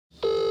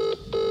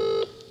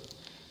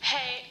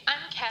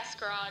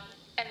God,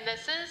 and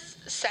this is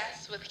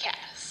Sass with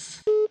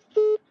Cass.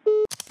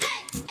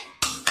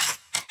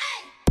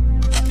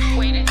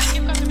 Wait, I think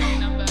you've got the wrong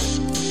number.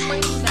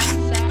 Wait, Sass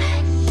with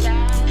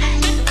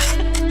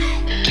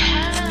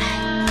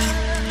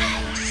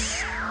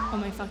Cass. Oh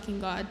my fucking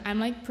God. I'm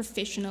like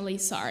professionally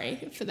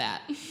sorry for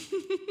that.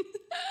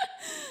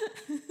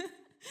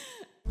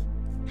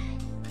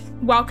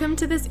 Welcome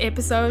to this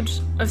episode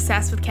of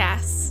Sass with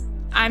Cass.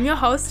 I'm your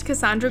host,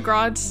 Cassandra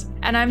Grod,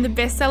 and I'm the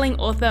best-selling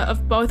author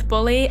of both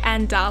Bully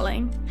and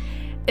Darling.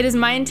 It is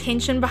my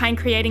intention behind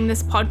creating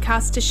this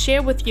podcast to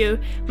share with you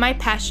my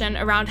passion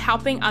around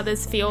helping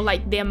others feel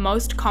like their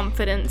most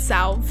confident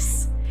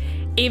selves.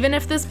 Even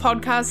if this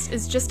podcast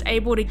is just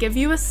able to give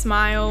you a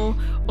smile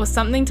or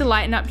something to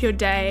lighten up your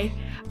day,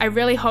 I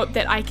really hope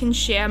that I can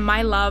share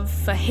my love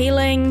for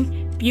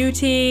healing,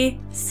 beauty,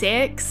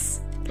 sex,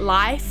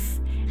 life,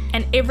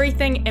 and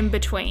everything in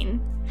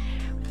between.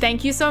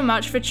 Thank you so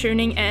much for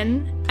tuning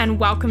in, and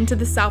welcome to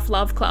the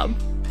Self-Love Club.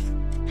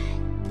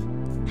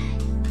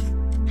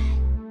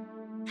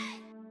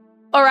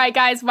 All right,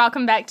 guys,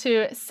 welcome back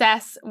to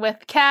Sass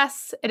with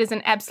Cass. It is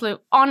an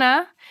absolute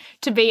honor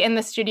to be in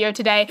the studio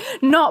today,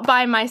 not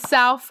by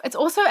myself. It's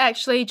also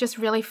actually just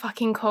really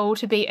fucking cool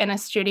to be in a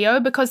studio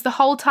because the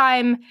whole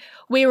time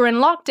we were in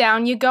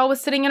lockdown, your girl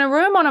was sitting in a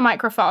room on a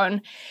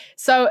microphone.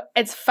 So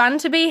it's fun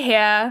to be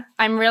here.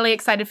 I'm really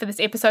excited for this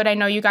episode. I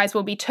know you guys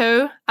will be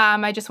too.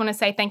 I just want to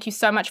say thank you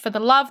so much for the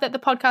love that the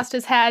podcast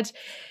has had.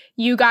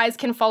 You guys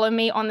can follow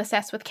me on the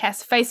Sass with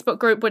Cass Facebook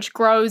group, which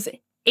grows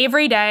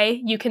every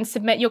day. You can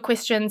submit your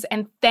questions,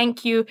 and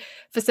thank you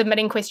for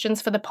submitting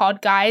questions for the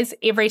pod, guys.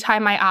 Every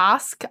time I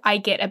ask, I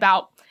get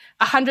about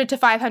 100 to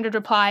 500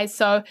 replies.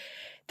 So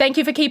thank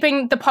you for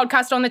keeping the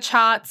podcast on the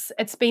charts.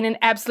 It's been an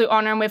absolute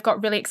honor, and we've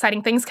got really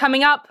exciting things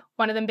coming up,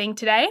 one of them being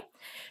today.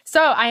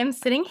 So I am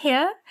sitting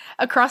here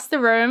across the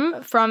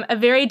room from a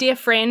very dear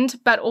friend,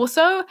 but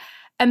also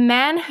a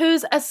man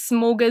who's a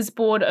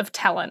smorgasbord of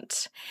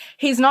talent.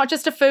 He's not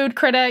just a food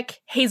critic,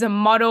 he's a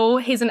model,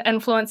 he's an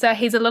influencer,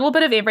 he's a little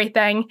bit of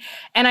everything.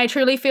 And I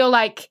truly feel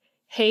like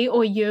he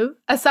or you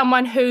are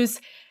someone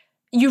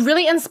you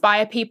really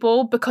inspire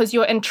people because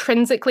you're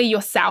intrinsically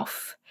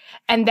yourself.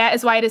 And that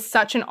is why it is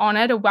such an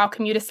honor to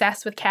welcome you to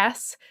Sass with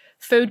Cass.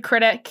 Food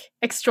critic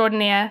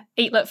extraordinaire,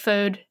 Eat Lit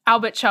Food,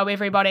 Albert Cho,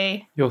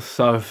 everybody. You're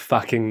so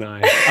fucking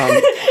nice.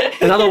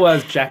 In other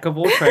words, jack of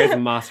all trades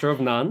and master of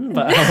none.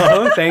 But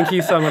hello, thank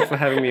you so much for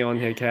having me on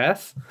here,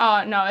 Cass.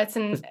 Oh, no, it's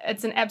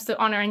an absolute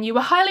honor, and you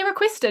were highly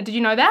requested. Did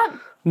you know that?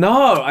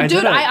 No, I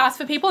didn't. Dude, I asked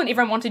for people and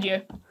everyone wanted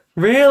you.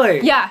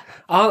 Really? Yeah.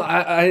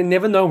 I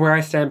never know where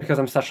I stand because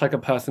I'm such like a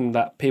person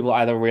that people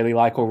either really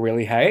like or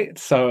really hate.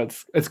 So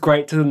it's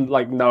great to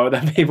like know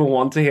that people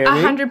want to hear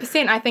me.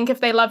 100%. I think if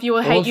they love you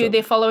or hate you,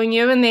 they're following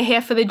you and they're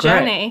here for the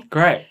journey.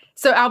 Great.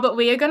 So Albert,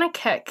 we are going to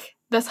kick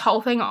this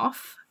whole thing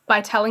off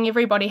by telling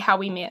everybody how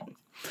we met.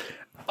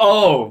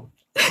 Oh,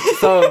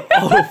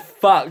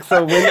 fuck.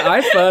 So when I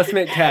first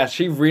met Cass,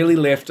 she really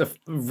left a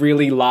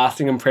really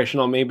lasting impression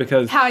on me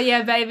because... Hell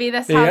yeah, baby.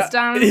 That's how it's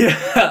done.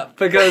 Yeah,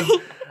 because...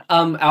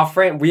 our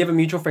friend, we have a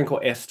mutual friend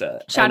called Esther.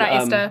 Shout out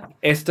Esther.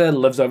 Esther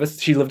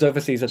she lived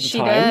overseas at the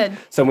time. She did.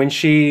 So when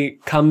she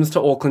comes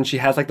to Auckland, she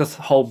has like this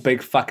whole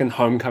big fucking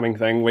homecoming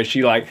thing where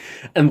she like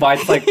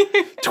invites like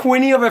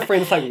 20 of her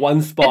friends to like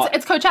one spot.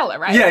 It's Coachella,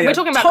 right? Yeah, We're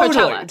talking about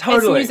Coachella.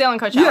 Totally. It's New Zealand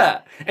Coachella.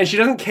 Yeah. And she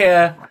doesn't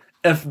care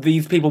if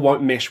these people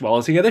won't mesh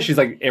well together. She's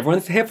like,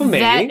 everyone's here for me.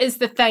 That is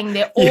the thing.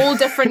 They're all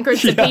different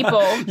groups of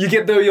people. You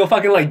get your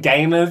fucking like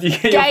gamers. You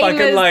get your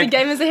fucking like the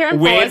gamers are here in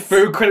weird force.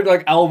 food critic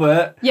like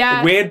Albert.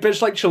 Yeah. Weird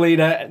bitch like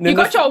Cholita. You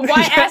got your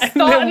white ass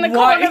thought in the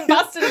corner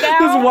busted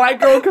down. This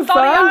white girl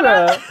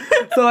Cassandra.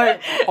 So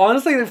like,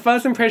 honestly, the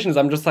first impressions,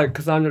 I'm just like,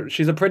 Cassandra,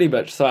 she's a pretty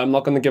bitch, so I'm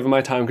not going to give her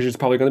my time because she's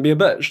probably going to be a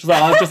bitch. So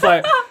I was just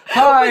like,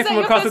 hi from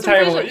across the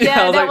table.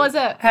 Yeah, that was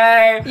it.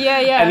 Hey.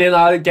 Yeah. And then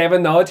I gave her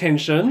no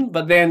attention,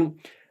 but then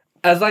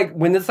as like,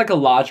 when it's like a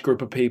large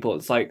group of people,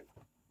 it's like,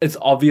 it's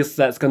obvious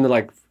that it's going to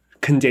like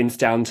condense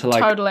down to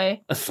like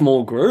a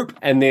small group,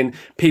 and then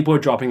people are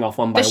dropping off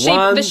one by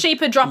one. The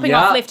sheep are dropping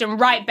off left and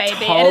right,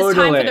 baby. Totally. It is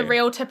time for the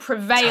real to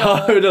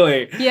prevail.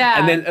 Totally. Yeah.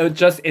 And then it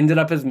just ended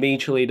up as me,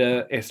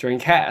 Cholita, Esther, and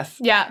Cass.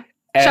 Yeah.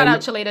 And shout out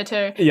Cholita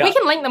too. Yeah. We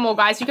can link them all,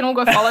 guys. You can all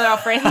go follow our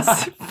friends.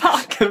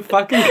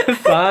 Fucking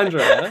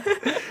Cassandra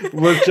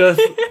was just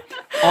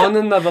on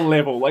another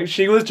level. Like,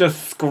 she was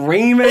just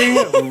screaming,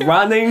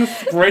 running,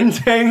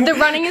 sprinting. The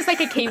running is like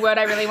a key word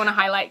I really want to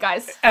highlight,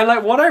 guys. And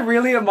like, what I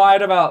really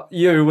admired about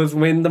you was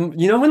when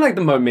when like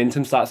the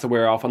momentum starts to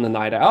wear off on the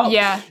night out.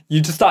 Yeah.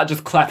 You just start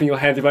just clapping your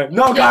hands and like,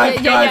 no, guys,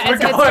 we're going.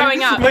 It's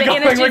going up. We're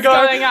going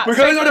up. We're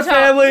going on a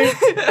family.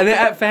 And then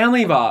at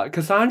Family Bar,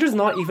 Cassandra's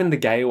not even the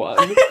gay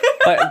one.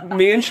 Like,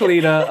 me and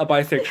Cholita are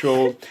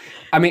bisexual.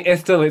 I mean,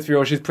 Esther, let's be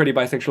real, she's pretty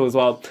bisexual as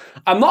well.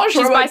 I'm not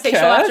sure about bisexual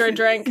Cass. after a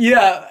drink.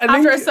 Yeah.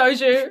 After a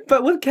soju.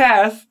 But with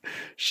Cass,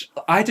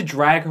 I had to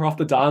drag her off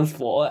the dance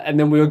floor, and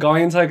then we were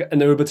going into like an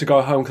Uber to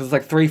go home because it's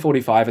like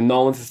 3:45 and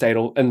no one's stayed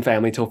in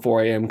family till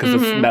 4 a.m.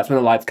 because that's when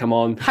the lights come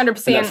on.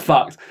 100%. And that's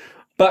fucked.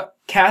 But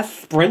Cass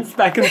sprints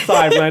back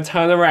inside when I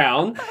turn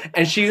around,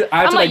 and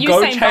I have to like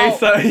go Usain chase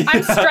Bolt. her.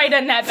 I'm straight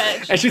in that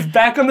bitch. And she's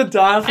back on the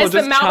dance floor, It's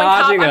the just Melbourne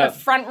charging Cup. it. I'm a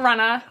front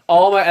runner.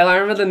 Oh my! And I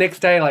remember the next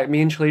day, like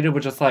me and Shalita were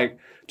just like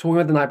talking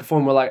about the night before,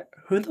 and we're like,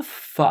 "Who the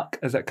fuck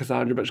is that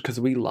Cassandra bitch?" Because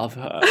we love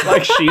her.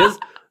 Like she is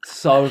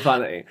so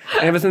funny.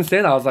 And ever since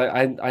then, I was like,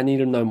 I need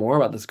to know more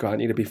about this girl. I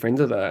need to be friends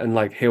with her. And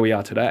like, here we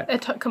are today. A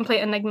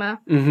complete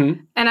enigma.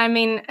 Mm-hmm. And I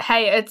mean,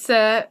 hey, it's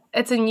a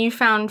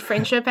newfound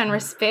friendship and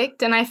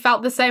respect. And I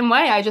felt the same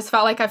way. I just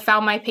felt like I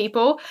found my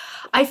people.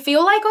 I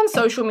feel like on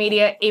social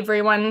media,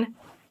 everyone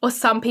or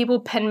some people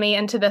pin me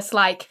into this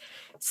like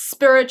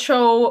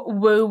spiritual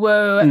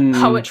woo-woo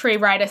poetry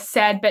writer,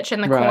 sad bitch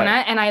in the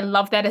corner, and I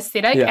love that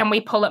aesthetic, and we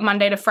pull it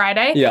Monday to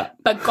Friday. Yeah.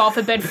 But God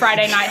forbid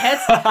Friday night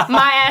hits.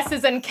 My ass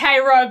is in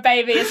K-Row,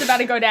 baby. It's about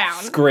to go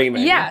down.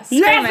 Screaming. Yeah,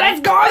 screaming. Yes, let's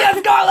go.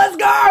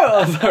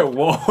 I was like,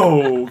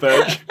 whoa,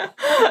 bitch.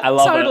 I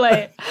love it.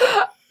 Totally.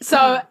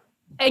 So,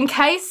 in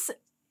case,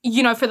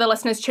 for the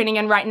listeners tuning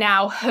in right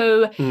now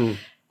who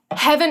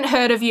haven't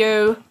heard of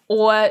you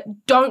or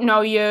don't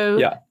know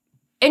you,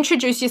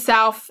 introduce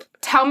yourself.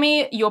 Tell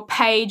me your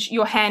page,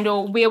 your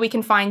handle, where we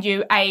can find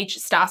you, age,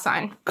 star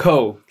sign.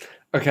 Cool.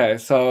 Okay,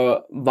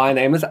 so my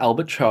name is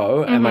Albert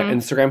Cho, and my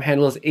Instagram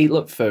handle is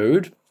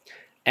eatlipfood.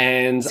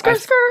 And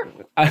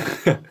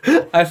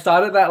I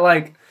started that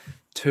like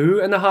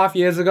 2.5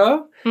 years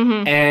ago.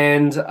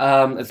 And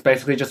it's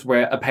basically just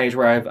a page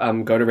where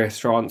I go to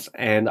restaurants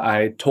and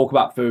I talk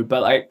about food.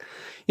 But like,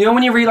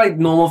 when you read like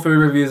normal food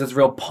reviews, it's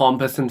real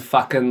pompous and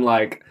fucking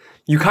like,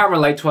 you can't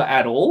relate to it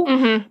at all,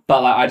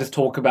 but like I just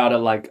talk about it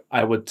like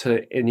I would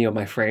to any of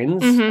my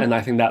friends, and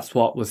I think that's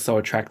what was so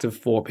attractive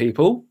for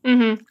people.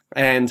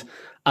 And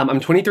I'm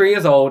 23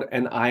 years old,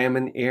 and I am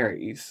an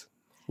Aries.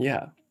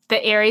 Yeah.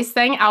 The Aries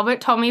thing,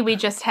 Albert told me we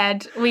just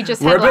had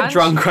lunch. We're a bit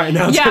drunk right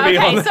now, to be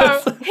honest.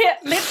 So here,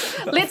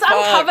 let's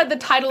uncover the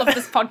title of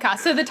this podcast.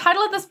 So the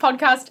title of this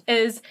podcast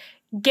is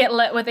Get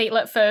Lit with Eat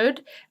Lit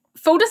Food.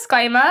 Full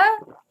disclaimer,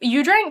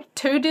 you drank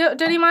 2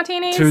 dirty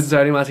martinis? 2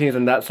 dirty martinis,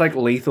 and that's like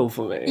lethal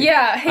for me.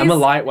 Yeah. I'm a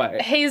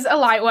lightweight. He's a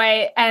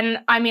lightweight, and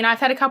I mean, I've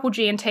had a couple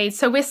G&Ts,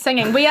 so we're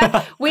singing. We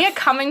are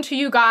coming to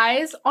you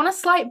guys on a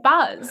slight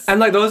buzz. And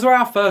like, those were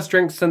our first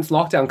drinks since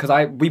lockdown,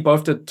 because we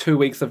both did 2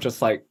 weeks of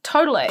just like...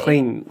 Totally.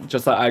 Clean,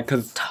 just like,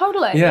 because...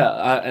 Totally.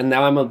 Yeah, and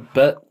now I'm a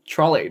bit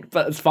trolleyed,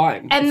 but it's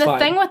fine. And the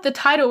thing with the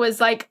title was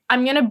like,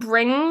 I'm going to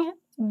bring...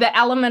 the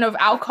element of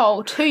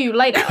alcohol to you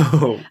later.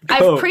 Cool.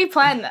 I've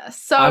pre-planned this.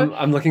 So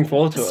I'm looking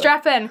forward to it.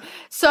 Strap in.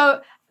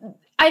 So,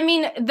 I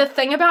mean, the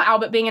thing about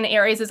Albert being an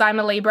Aries is I'm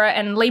a Libra,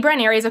 and Libra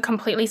and Aries are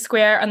completely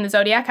square on the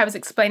zodiac. I was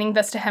explaining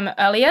this to him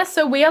earlier.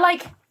 So we're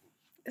like,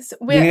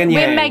 we're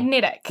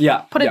magnetic. Yeah.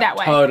 Put it that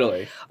way.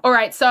 Totally. All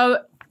right. So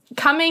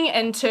coming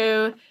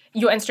into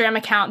your Instagram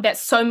account that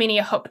so many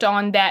are hooked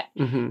on, that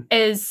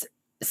is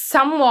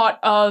somewhat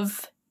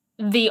of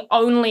the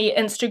only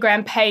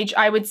Instagram page,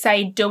 I would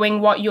say,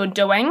 doing what you're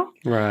doing.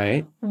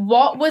 Right.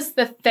 What was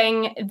the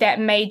thing that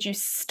made you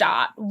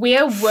start?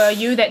 Where were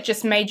you that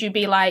just made you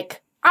be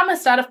like, I'm going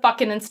to start a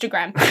fucking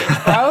Instagram page,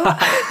 bro?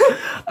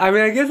 I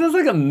mean, I guess it's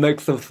like a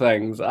mix of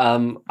things. I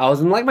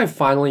was in like my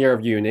final year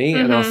of uni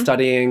and I was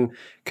studying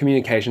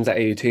communications at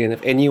AUT. And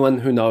if anyone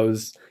who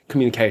knows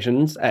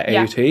communications at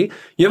AUT, you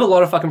have a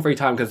lot of fucking free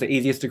time because it's the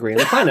easiest degree on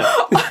the planet.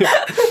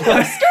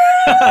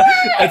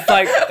 It's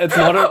like, it's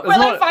not a... We're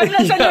like 5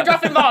 minutes and you're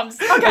dropping bombs.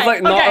 Okay, it's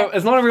like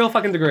it's not a real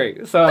fucking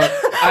degree. So I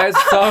had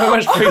so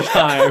much free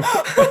time.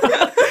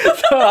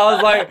 So I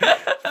was like,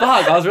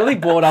 fuck, I was really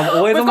bored. I was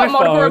always on my phone. We've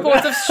got multiple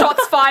reports of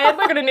shots fired.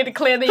 We're going to need to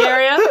clear the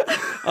area.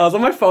 I was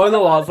on my phone a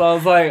lot, so I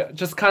was like,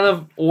 just kind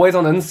of always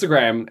on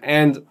Instagram.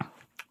 And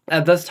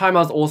at this time, I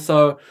was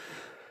also...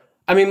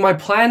 I mean, my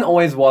plan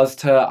always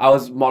was I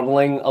was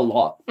modeling a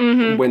lot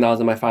when I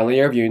was in my final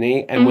year of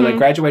uni. And when I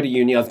graduated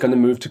uni, I was going to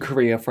move to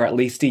Korea for at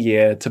least a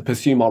year to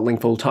pursue modeling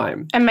full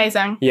time.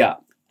 Amazing. Yeah.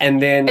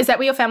 And then... Is that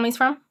where your family's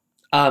from?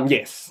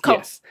 Yes. Cool.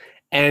 Yes.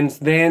 And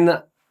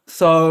then,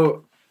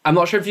 so I'm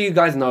not sure if you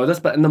guys know this,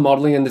 but in the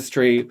modeling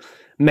industry,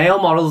 male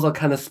models are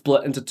kind of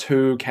split into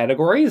 2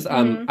 categories.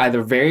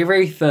 Either very,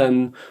 very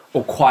thin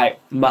or quite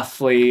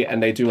muscly,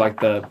 and they do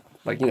like the,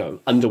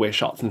 underwear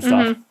shots and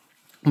stuff.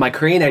 My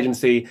Korean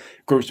agency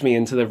grouped me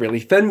into the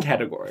really thin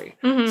category.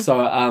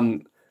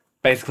 So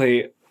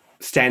basically,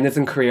 standards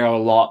in Korea are a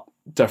lot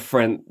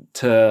different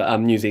to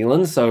New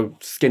Zealand. So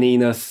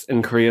skinniness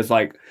in Korea is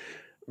like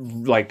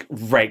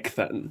rake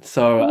thin.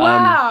 So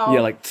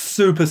like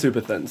super,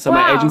 super thin. So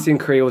my agency in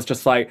Korea was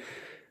just like,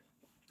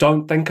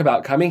 don't think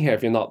about coming here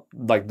if you're not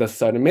like this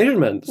certain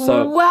measurement.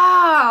 So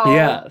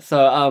yeah.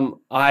 So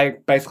I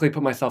basically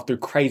put myself through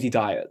crazy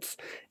diets.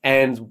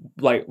 And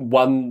like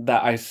one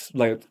that I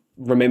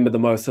remember the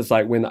most is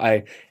like when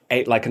I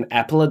ate like an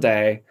apple a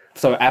day.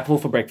 So apple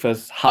for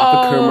breakfast,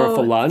 half a kumara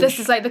for lunch. This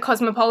is like the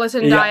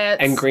cosmopolitan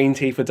diet. And green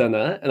tea for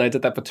dinner. And I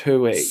did that for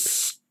 2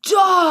 weeks.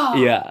 Stop!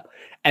 Yeah.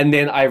 And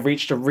then I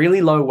reached a really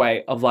low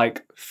weight of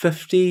like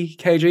 50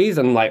 kgs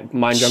and like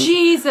mind you,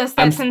 Jesus,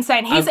 that's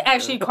insane. He's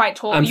actually quite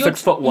tall. I'm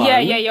 6'1". Yeah,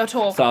 you're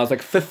tall. So I was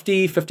like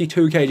 50,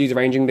 52 kgs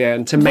ranging there.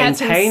 And to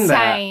maintain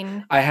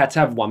that, I had to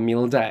have 1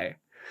 meal a day.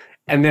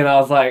 And then I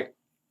was like,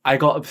 I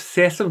got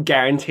obsessed with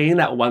guaranteeing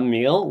that 1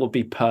 meal would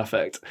be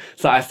perfect.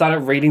 So I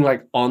started reading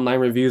like online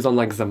reviews on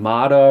like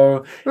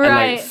Zomato.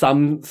 Right.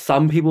 And like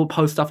some people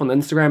post stuff on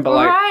Instagram, but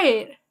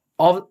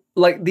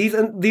like these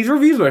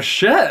reviews were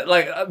shit.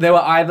 Like they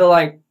were either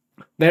like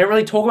they didn't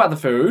really talk about the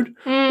food,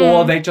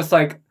 or they just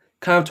like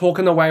kind of talk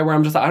in a way where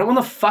I'm just like, I don't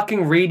want to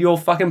fucking read your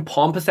fucking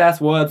pompous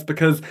ass words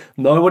because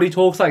nobody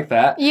talks like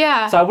that.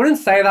 Yeah. So I wouldn't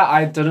say that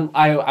I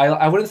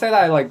wouldn't say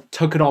that I like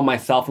took it on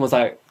myself and was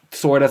like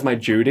saw it as my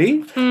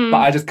duty, but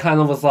I just kind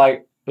of was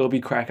like, it'll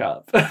be crack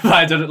up.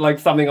 I did it like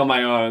something on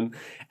my own,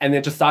 and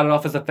it just started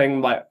off as a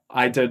thing like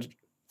I did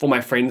for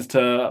my friends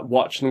to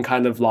watch and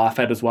kind of laugh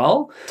at as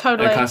well.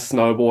 Totally. And kind of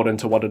snowballed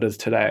into what it is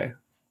today.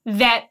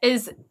 That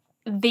is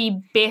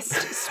the best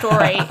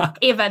story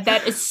ever.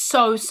 That is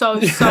so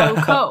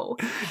cool.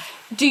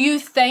 Do you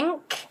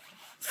think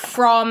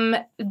from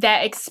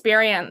that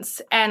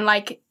experience and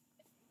like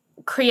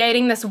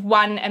creating this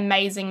one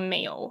amazing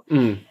meal,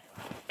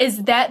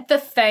 is that the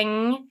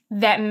thing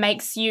that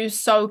makes you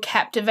so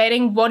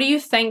captivating? What do you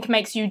think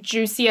makes you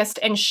juiciest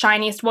and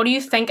shiniest? What do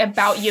you think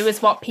about you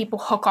is what people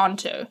hook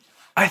onto?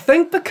 I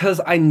think because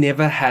I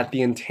never had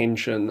the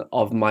intention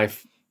of my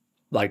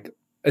like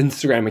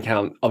Instagram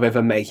account of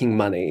ever making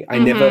money. I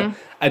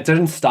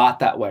didn't start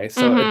that way.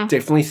 So it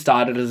definitely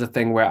started as a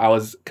thing where I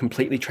was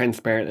completely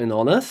transparent and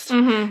honest,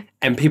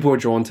 and people were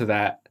drawn to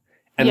that.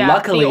 And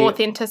luckily, the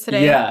authenticity.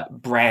 Yeah,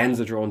 brands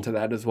are drawn to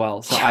that as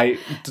well. So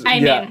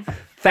Amen. Yeah,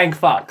 thank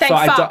fuck.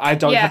 I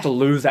don't Yeah. have to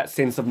lose that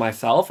sense of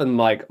myself and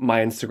like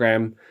my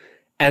Instagram.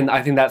 And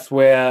I think that's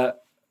where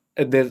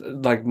there's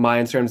like my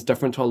Instagram's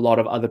different to a lot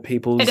of other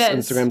people's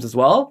Instagrams as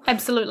well.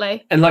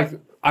 Absolutely. And like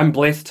I'm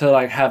blessed to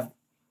like have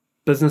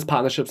business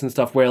partnerships and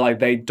stuff where like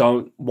they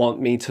don't want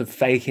me to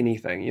fake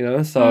anything, you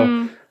know?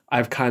 So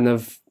I've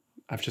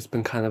just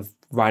been kind of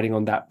riding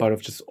on that boat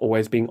of just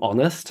always being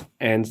honest,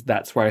 and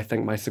that's where I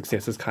think my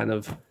success is kind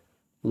of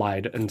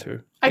lied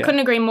into. I couldn't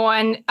agree more.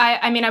 And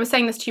I mean, I was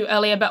saying this to you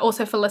earlier, but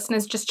also for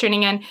listeners just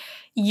tuning in,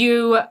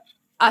 you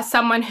are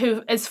someone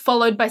who is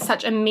followed by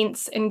such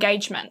immense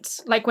engagement.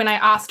 Like when I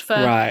asked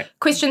for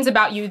questions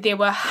about you, there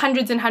were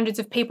hundreds and hundreds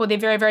of people. They're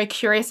very, very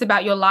curious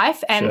about your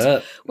life.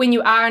 And when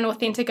you are an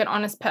authentic and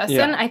honest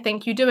person, I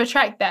think you do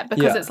attract that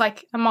because it's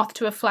like a moth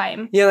to a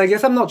flame. Yeah, I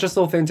guess I'm not just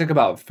authentic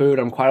about food.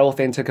 I'm quite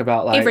authentic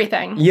about like...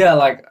 everything. Yeah,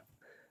 like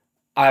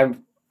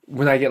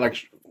when I get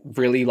like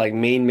really like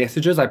mean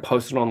messages, I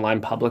post it online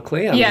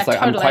publicly. I'm just like,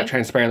 totally. I'm quite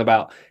transparent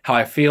about how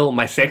I feel.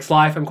 My sex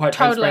life, I'm quite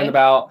transparent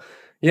about.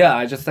 Yeah,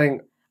 I just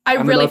think... I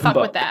really fuck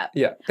with that.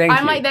 Yeah, thank you.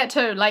 I'm like that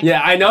too. Like,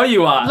 yeah, I know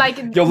you are.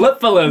 Like your lip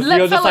fillers.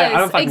 You're just like, I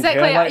don't fucking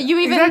exactly. care. Like,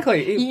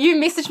 You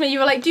messaged me. You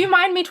were like, "Do you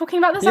mind me talking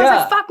about this?" I was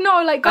like, "Fuck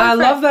no!" Like, go for it. I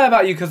love that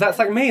about you because that's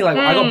like me. Like,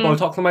 I got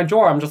Botox on my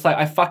jaw. I'm just like,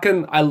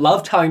 I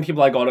love telling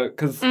people I got it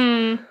because,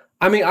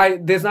 I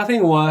mean, there's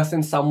nothing worse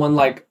than someone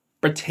like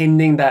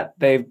pretending that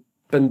they've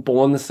been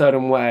born a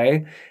certain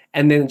way,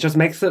 and then it just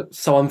makes it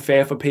so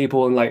unfair for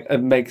people, and like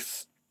it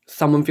makes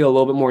someone feel a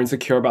little bit more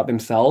insecure about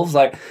themselves.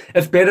 Like,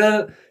 it's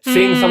better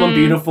seeing someone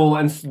beautiful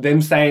and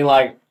them saying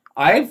like,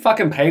 I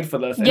fucking paid for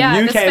this, and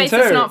you can too.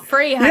 Is not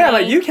free, honey. Yeah,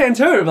 like you can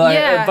too.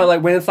 But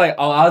like when it's like,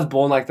 oh, I was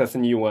born like this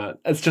and you weren't.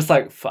 It's just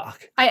like,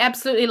 fuck. I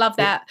absolutely love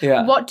that.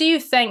 Yeah. What do you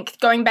think,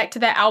 going back to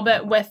that,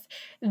 Albert, with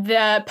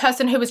the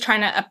person who was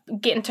trying to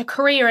get into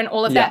career and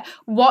all of that,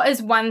 what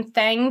is one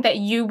thing that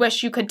you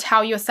wish you could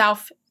tell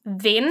yourself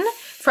then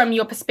from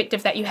your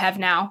perspective that you have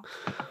now?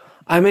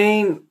 I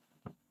mean,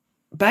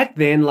 back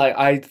then, like,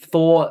 I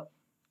thought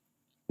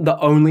the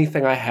only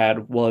thing I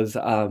had was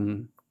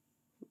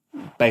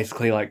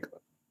basically, like,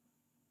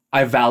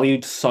 I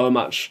valued so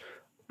much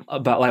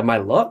about, like, my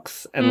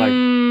looks and, like,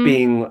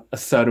 being a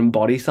certain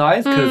body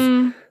size.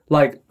 Because,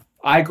 like,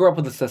 I grew up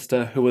with a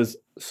sister who was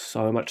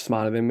so much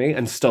smarter than me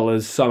and still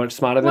is so much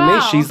smarter than me.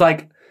 She's,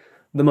 like,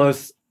 the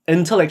most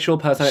intellectual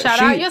person.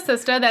 Shout out your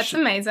sister. That's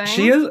amazing.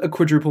 She is a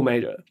quadruple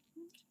major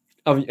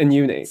in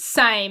uni.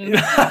 Same.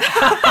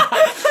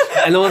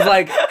 And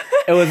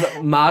it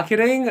was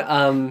marketing,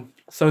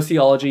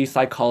 sociology,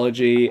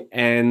 psychology,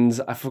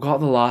 and I forgot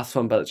the last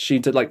one, but she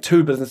did like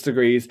 2 business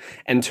degrees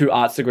and 2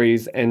 arts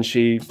degrees, and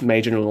she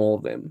majored in all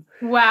of them.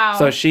 Wow.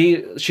 So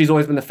she's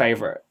always been the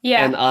favorite.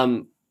 Yeah.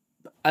 And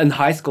in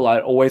high school,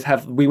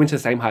 we went to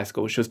the same high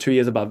school. She was 2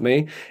 years above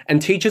me.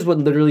 And teachers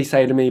would literally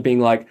say to me, being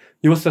like,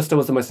 your sister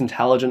was the most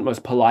intelligent,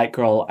 most polite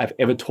girl I've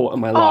ever taught in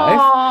my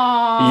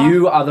life.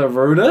 You are the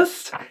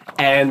rudest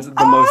and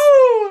the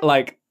most,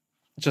 like,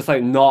 just,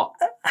 like, not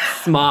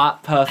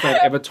smart person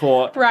I've ever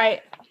taught.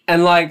 Right.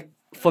 And, like,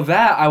 for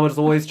that, I was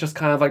always just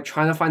kind of, like,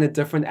 trying to find a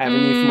different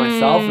avenue for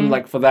myself. And,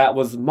 like, for that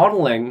was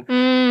modeling.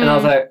 And I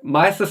was like,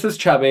 my sister's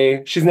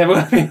chubby. She's never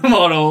going to be a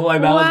model.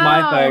 Like, that was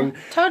my thing.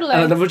 Totally.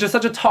 And it was just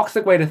such a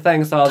toxic way to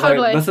think. So I was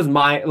like, this is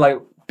my, like,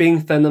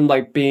 being thin and,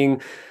 like,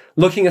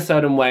 looking a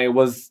certain way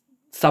was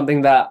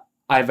something that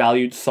I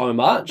valued so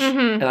much.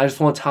 And I just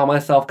want to tell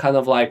myself kind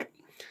of like,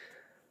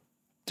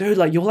 dude,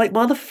 like, you're like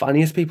one of the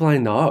funniest people I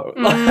know.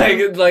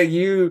 Like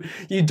you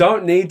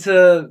don't need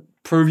to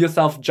prove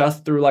yourself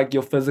just through like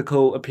your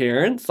physical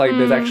appearance. Like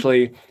there's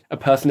actually a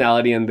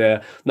personality in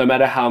there, no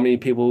matter how many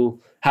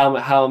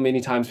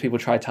times people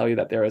try to tell you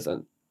that there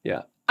isn't.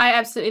 Yeah. I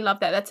absolutely love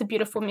that. That's a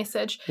beautiful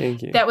message.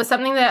 Thank you. That was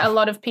something that a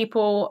lot of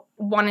people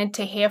wanted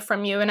to hear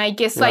from you. And I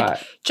guess like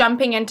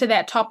jumping into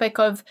that topic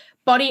of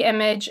body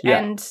image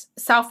and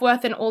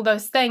self-worth and all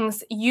those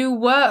things, you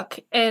work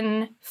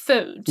in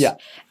food. Yeah.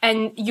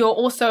 And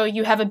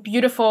you have a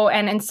beautiful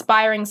and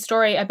inspiring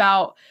story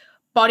about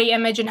body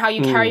image and how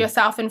you carry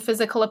yourself in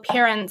physical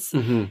appearance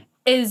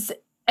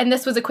and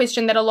this was a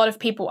question that a lot of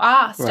people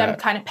asked. I'm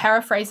kind of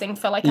paraphrasing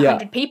for like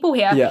 100 people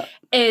here,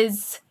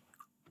 is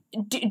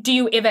do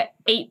you ever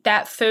eat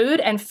that food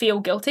and feel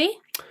guilty?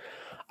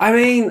 I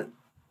mean,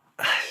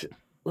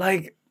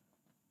 like,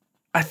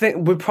 I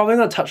think we're probably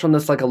going to touch on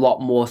this like a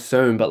lot more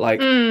soon, but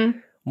like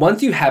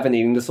once you have an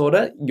eating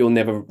disorder, you'll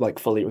never like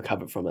fully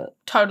recover from it.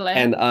 Totally.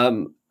 And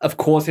of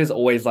course there's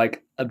always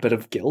like a bit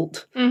of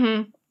guilt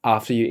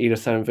after you eat a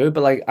certain food,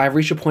 but like I've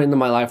reached a point in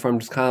my life where I'm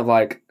just kind of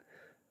like,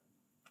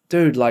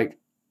 dude, like,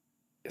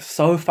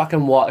 so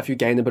fucking what if you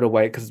gain a bit of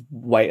weight, because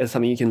weight is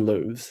something you can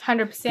lose.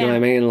 100%. You know what I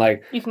mean?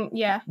 Like, you can,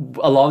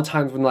 a lot of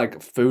times when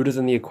like food is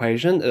in the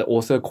equation, it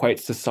also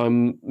equates to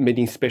so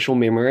many special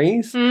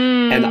memories,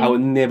 and I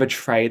would never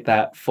trade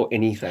that for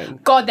anything.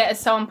 God, that is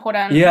so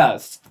important.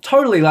 Yes,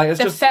 totally. Like,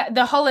 it's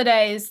the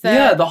holidays.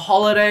 The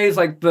holidays,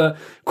 like the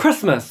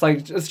Christmas.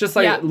 Like, it's just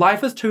like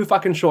life is too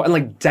fucking short, and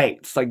like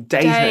dates, like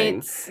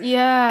dating.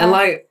 And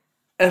like,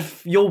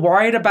 if you're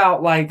worried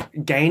about,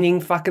 like,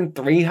 gaining fucking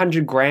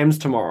 300 grams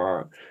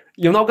tomorrow,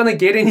 you're not going to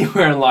get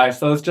anywhere in life.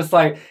 So it's just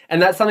like,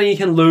 and that's something you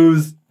can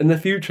lose in the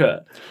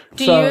future.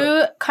 Do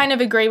you kind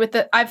of agree with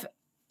it? I've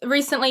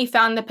recently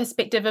found the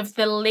perspective of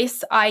the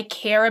less I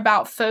care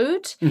about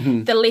food,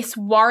 the less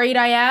worried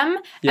I am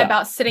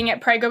about sitting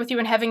at Prego with you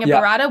and having a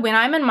burrata. When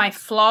I'm in my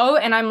flow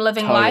and I'm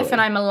living life and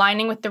I'm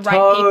aligning with the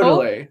right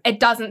people, it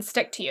doesn't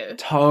stick to you.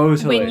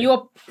 When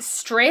you're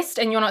stressed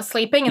and you're not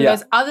sleeping and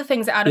those other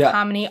things are out of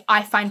harmony,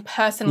 I find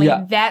personally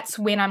that's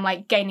when I'm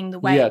like gaining the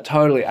weight. Yeah,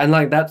 totally. And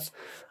like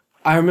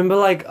I remember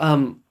like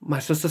my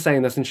sister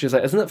saying this, and she was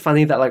like, isn't it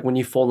funny that like when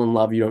you fall in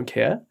love, you don't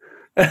care?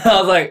 And I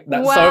was like,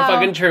 that's so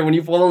fucking true. When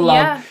you fall in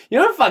love, you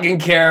don't fucking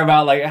care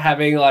about like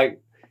having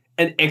like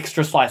an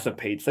extra slice of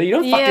pizza. You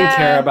don't fucking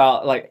care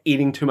about like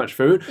eating too much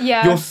food.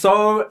 You're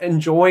so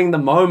enjoying the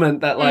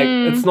moment that like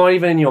it's not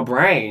even in your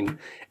brain.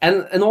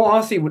 And in all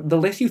honesty, the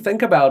less you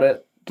think about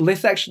it, the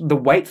less actually the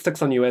weight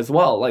sticks on you as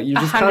well. Like you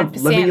just 100%. Kind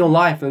of living your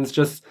life, and it's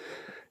just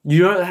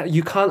you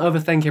can't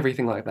overthink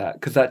everything like that,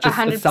 because that just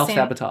it's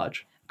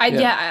self-sabotage.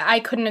 I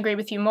couldn't agree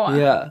with you more.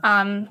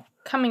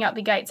 Coming out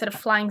the gates at a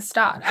flying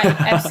start.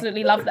 I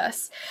absolutely love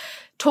this.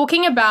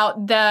 Talking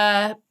about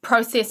the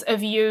process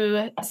of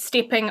you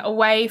stepping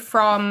away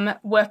from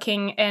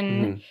working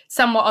in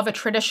somewhat of a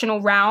traditional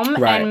realm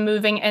and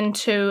moving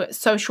into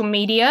social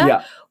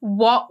media,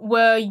 what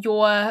were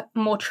your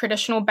more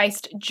traditional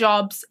based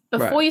jobs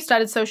before you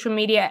started social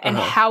media, and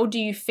how do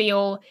you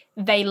feel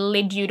they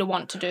led you to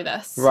want to do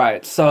this?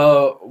 Right.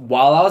 So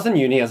while I was in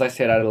uni, as I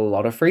said, I had a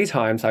lot of free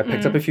time. So I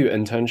picked up a few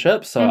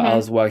internships. So I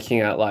was working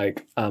at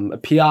like a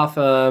PR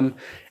firm,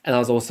 and I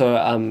was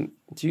also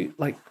do you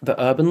like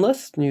the Urban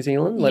List, New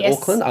Zealand, like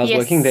Auckland? I was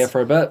working there for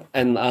a bit,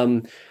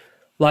 and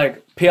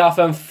like PR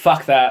firm,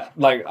 fuck that.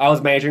 Like I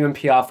was majoring in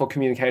PR for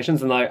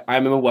communications, and like I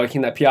remember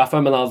working at that PR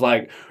firm, and I was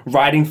like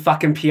writing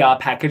fucking PR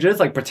packages,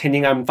 like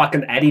pretending I'm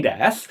fucking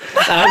Adidas.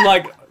 And I'm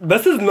like,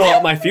 this is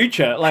not my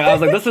future. Like I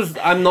was like,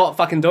 I'm not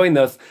fucking doing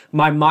this.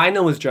 My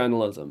minor was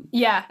journalism.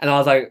 Yeah. And I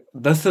was like,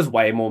 this is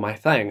way more my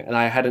thing. And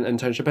I had an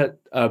internship at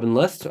Urban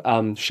List.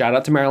 Shout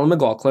out to Marilyn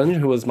McLaughlin,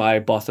 who was my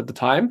boss at the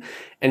time,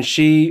 and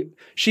she's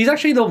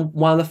actually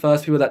one of the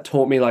first people that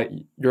taught me like,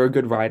 you're a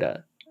good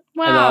writer.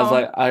 Wow. And I was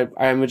like,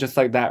 I remember just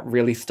like that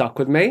really stuck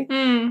with me.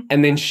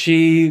 And then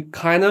she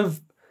kind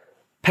of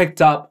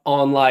picked up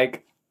on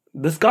like,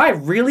 this guy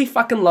really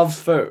fucking loves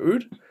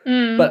food,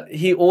 but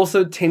he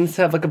also tends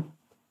to have like a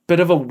bit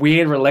of a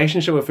weird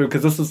relationship with food,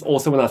 because this was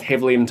also when I was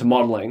heavily into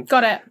modeling.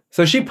 Got it.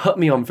 So she put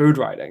me on food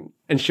writing,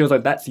 and she was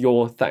like, that's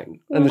your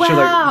thing. And she was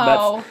like,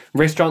 that's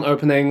restaurant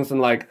openings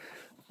and like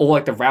all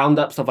like the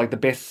roundups of like the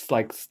best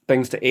like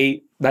things to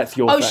eat. That's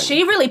your thing. Oh,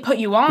 she really put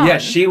you on. Yeah,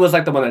 she was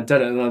like the one that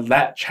did it, and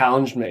that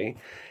challenged me.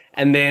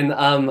 And then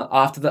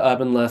after the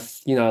Urban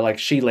List, you know, like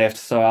she left,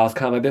 so I was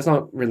kind of like, there's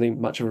not really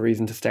much of a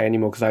reason to stay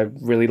anymore, because I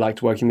really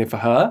liked working there for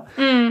her.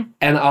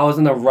 And I was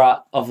in a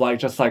rut of like,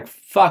 just like,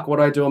 fuck, what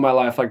do I do in my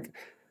life? Like,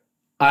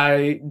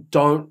 I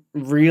don't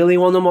really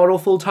want to model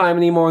full time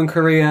anymore in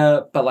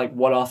Korea, but like,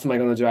 what else am I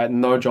going to do? I had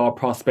no job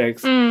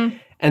prospects.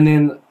 And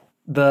then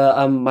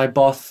my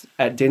boss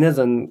at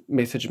Denizen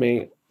messaged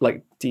me,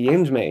 like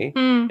DM'd me,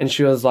 and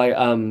she was like,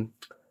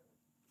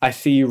 I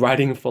see you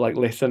writing for like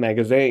lesser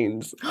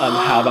magazines.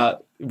 How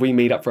about we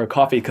meet up for a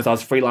coffee? Because I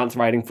was freelance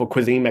writing for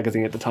Cuisine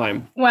magazine at the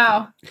time.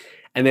 Wow.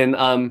 And then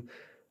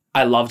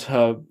I loved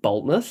her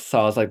boldness, so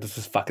I was like, this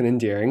is fucking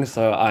endearing.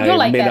 So I You're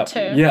like met that up,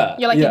 too. Yeah,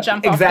 You're like yeah, a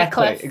jump off the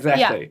cliff.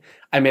 Exactly. Yeah.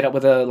 I met up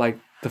with her like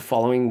the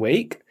following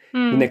week. The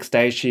next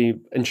day, she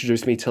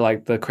introduced me to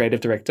like the creative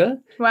director.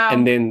 Wow.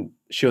 And then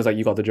she was like,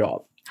 you got the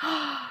job.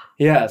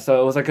 Yeah,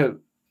 so it was like a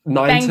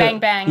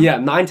bang. Yeah,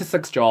 9 to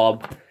 6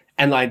 job.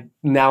 And like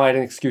now I had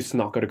an excuse to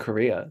not go to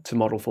Korea to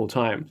model full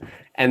time.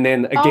 And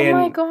then again,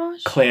 oh my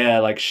gosh.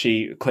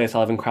 Claire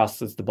Sullivan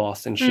Krause is the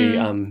boss,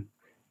 and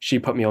she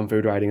put me on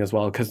food writing as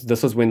well, because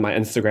this was when my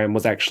Instagram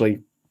was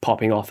actually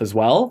popping off as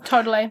well.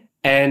 Totally.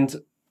 And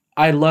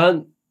I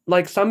learned,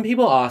 like, some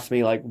people ask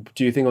me, like,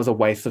 do you think it was a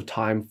waste of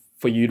time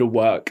for you to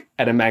work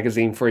at a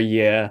magazine for a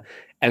year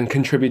and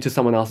contribute to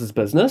someone else's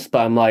business? But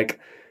I'm like,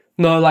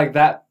 no, like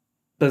that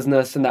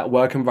business and that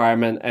work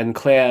environment and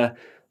Claire,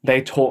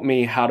 they taught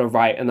me how to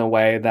write in a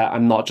way that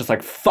I'm not just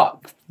like,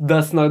 fuck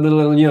this, no,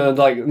 yeah,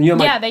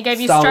 they gave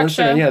you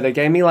structure. Instagram. Yeah, they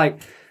gave me like,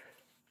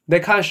 they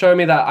kind of showed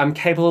me that I'm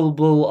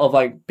capable of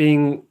like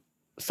being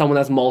someone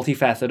that's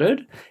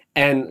multifaceted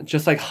and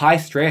just like high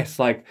stress.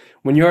 Like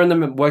when you're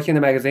working in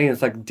the magazine,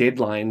 it's like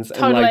deadlines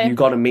and like you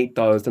got to meet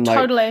those, and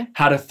like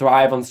how to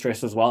thrive on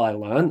stress as well. I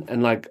learned,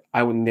 and like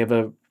I would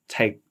never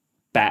take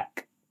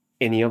back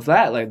any of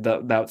that. Like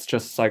that's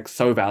just like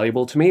so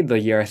valuable to me, the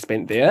year I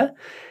spent there.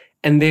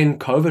 And then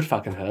COVID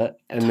fucking hit,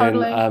 and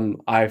then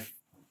I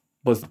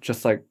was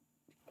just like,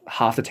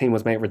 half the team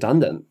was made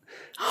redundant.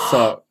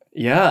 So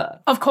yeah,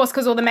 of course,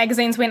 because all the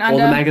magazines went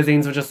under. All the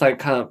magazines were just like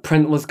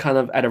print was kind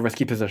of at a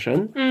risky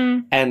position,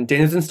 and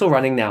Denizen's still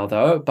running now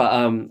though. But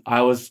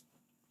I was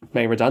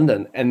made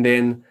redundant, and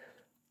then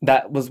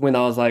that was when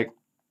I was like,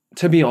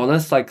 to be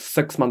honest, like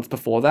 6 months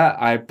before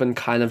that, I've been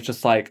kind of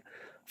just like,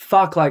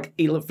 fuck, like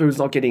Eat Lit Food's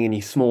not getting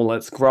any smaller,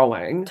 it's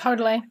growing.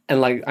 Totally.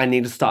 And like I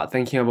need to start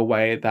thinking of a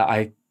way that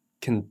I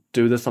can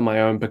do this on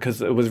my own,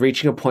 because it was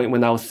reaching a point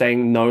when I was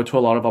saying no to a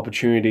lot of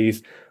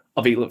opportunities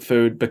of Eat Lit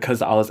Food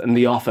because I was in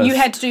the office. You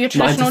had to do your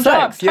traditional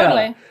job.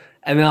 Totally. Yeah.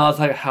 And then I was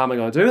like, how am I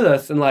going to do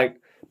this? And like,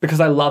 because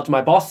I loved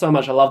my boss so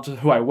much, I loved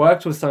who I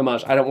worked with so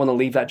much, I don't want to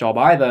leave that job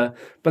either.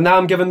 But now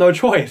I'm given no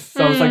choice.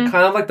 So it was like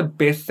kind of like the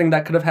best thing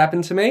that could have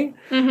happened to me.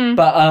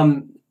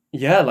 But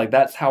yeah, like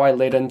that's how I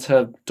led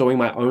into doing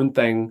my own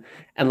thing.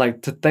 And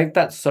like to think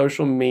that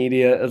social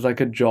media is like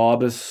a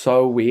job is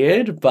so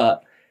weird,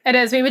 but it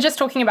is. We were just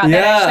talking about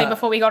that actually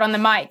before we got on the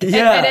mic.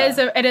 Yeah.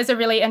 It is a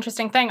really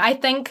interesting thing. I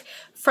think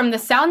from the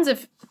sounds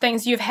of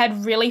things, you've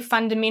had really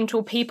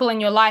fundamental people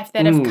in your life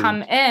that have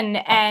come in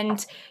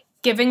and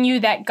given you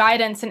that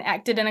guidance and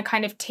acted in a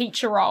kind of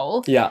teacher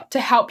role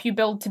to help you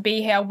build to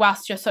be here,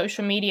 whilst your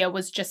social media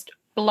was just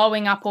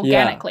blowing up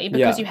organically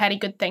because you had a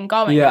good thing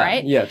going,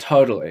 right? Yeah,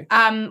 totally.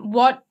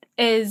 What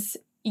is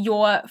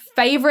your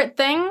favorite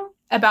thing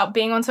about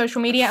being on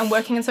social media and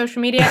working in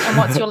social media, and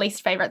what's your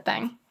least favorite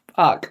thing?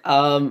 Fuck.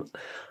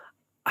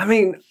 I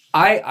mean,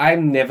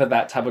 I'm never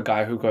that type of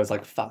guy who goes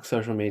like, fuck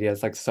social media,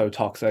 it's like so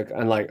toxic,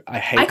 and like I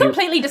hate I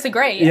completely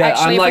disagree, yeah,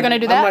 actually, if we're gonna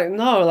do that. I'm like,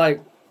 no,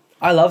 like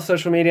I love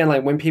social media, and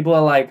like when people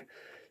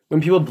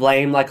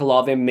blame like a lot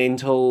of their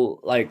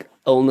mental like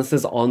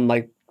illnesses on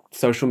like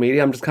social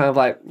media, I'm just kind of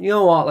like, you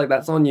know what, like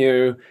that's on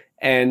you,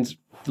 and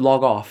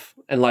log off.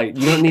 And like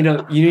you don't need to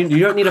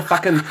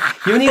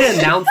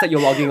announce that you're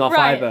logging off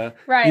either.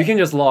 Right. You can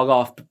just log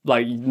off.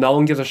 Like no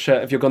one gives a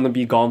shit if you're gonna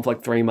be gone for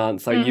like 3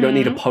 months. Like you don't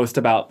need to post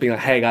about being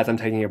like, hey guys, I'm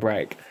taking a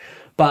break.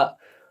 But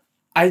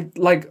I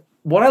like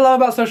what I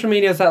love about social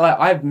media is that like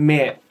I've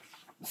met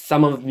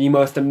some of the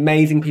most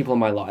amazing people in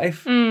my life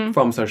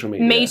from social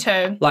media. Me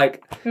too.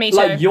 Like me too.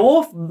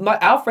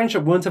 Like our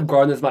friendship wouldn't have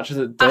grown as much as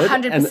it did.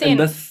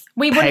 100%.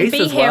 We wouldn't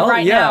be here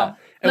right now.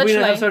 If we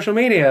didn't have social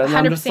media. And 100%.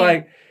 I'm just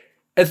like,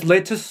 it's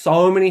led to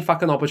so many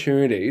fucking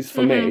opportunities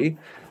for me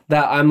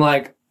that I'm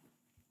like,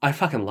 I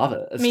fucking love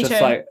it. It's me just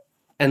too. like,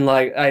 and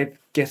like, I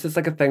guess it's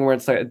like a thing where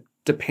it's like, it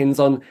depends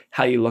on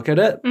how you look at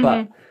it.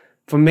 But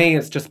for me,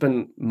 it's just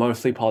been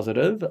mostly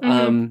positive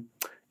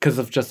because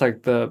of just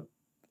like the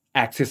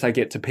access I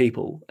get to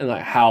people and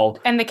like how.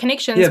 And the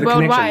connections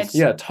worldwide.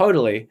 Yeah,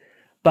 totally.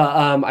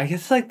 But I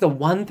guess like the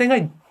one thing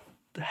I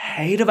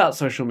hate about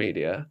social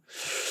media,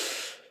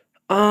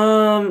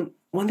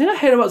 one thing I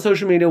hate about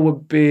social media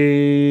would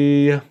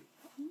be,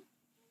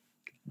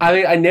 I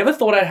mean, I never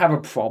thought I'd have a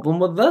problem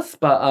with this,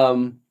 but,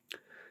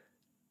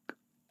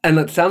 and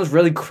it sounds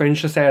really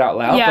cringe to say it out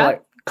loud, but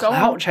like,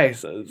 clout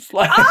chasers.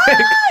 Like,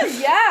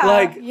 yeah.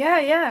 Like,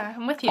 yeah,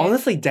 I'm with you.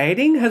 Honestly,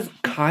 dating has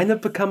kind of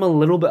become a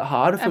little bit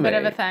harder for me. A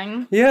bit of a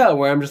thing. Yeah,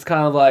 where I'm just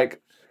kind of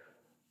like,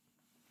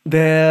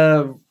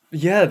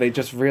 they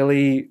just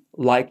really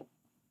like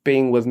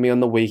being with me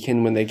on the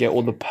weekend when they get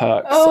all the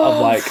perks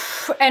of like,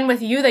 and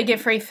with you they get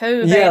free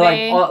food, yeah,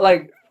 baby.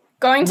 like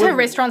going to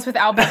restaurants with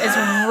Albert is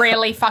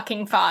really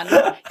fucking fun.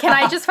 Can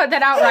I just put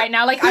that out right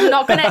now? Like, I'm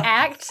not gonna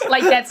act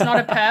like that's not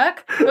a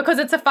perk, because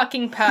it's a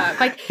fucking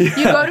perk. Like,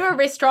 you go to a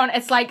restaurant,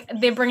 it's like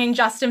they're bringing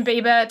Justin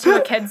Bieber to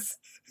a kid's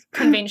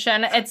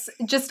convention. It's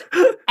just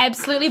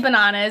absolutely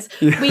bananas.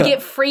 We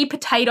get free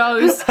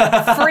potatoes,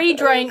 free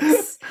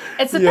drinks.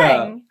 It's a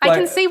thing. I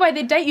can see why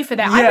they date you for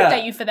that. I would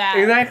date you for that.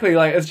 Exactly.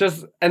 Like, it's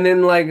just, and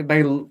then like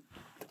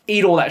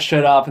eat all that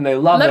shit up and they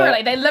love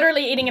it. They're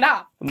literally eating it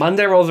up.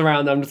 Monday rolls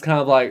around and I'm just kind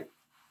of like,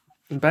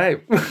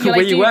 babe,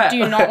 where you at? Do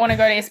you not want to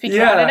go to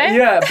SPQR today?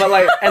 Yeah, but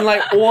like, and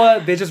like, or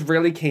they're just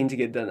really keen to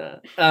get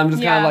dinner. And I'm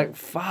just kind of like,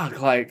 fuck,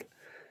 like,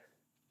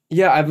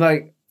 yeah, I'm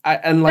like,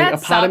 and like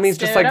that a part of me is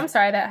just like, I'm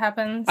sorry that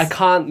happens. I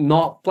can't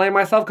not blame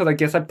myself because I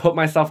guess I put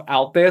myself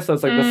out there, so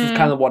it's like this is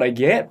kind of what I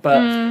get,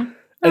 but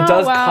it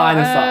does kind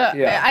of suck.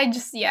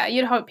 Yeah,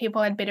 you'd hope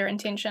people had better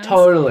intentions.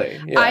 Totally.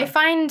 Yeah. I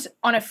find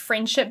on a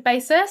friendship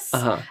basis,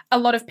 a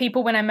lot of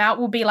people when I'm out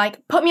will be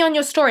like, put me on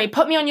your story,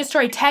 tag me on your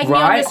story,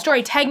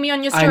 tag me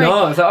on your story. I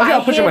know. It's like, okay,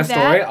 I'll put you on my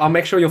story. I'll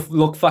make sure you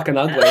look fucking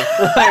ugly.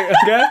 Like,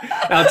 okay?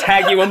 I'll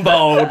tag you in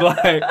bold.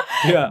 Like,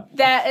 yeah.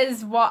 That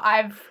is what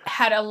I've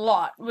had a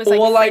lot was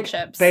like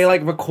friendships. They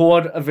like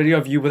record a video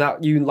of you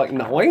without you like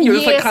knowing. You're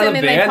just like kind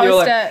of there and you're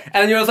like,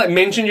 and you're just like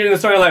mentioned you in the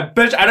story like,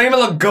 bitch, I don't even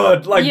look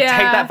good. Like, take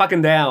that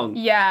fucking down.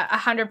 Yeah,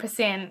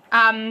 100%.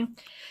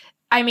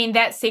 I mean,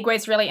 that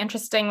segues really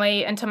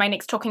interestingly into my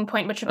next talking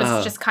point, which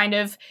was just kind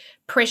of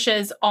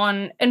pressures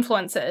on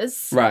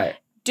influencers. Right.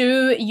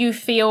 Do you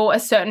feel a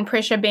certain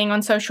pressure being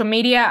on social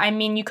media? I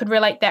mean, you could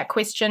relate that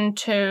question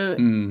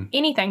to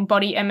anything,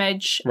 body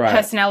image,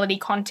 personality,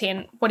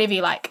 content, whatever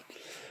you like.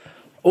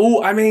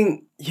 Oh, I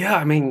mean, yeah,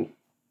 I mean,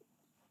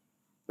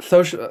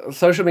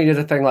 social media is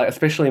a thing, like,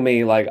 especially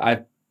me, like,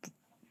 I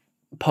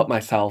put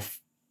myself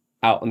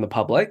out in the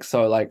public,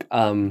 so, like,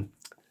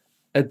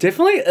 it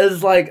definitely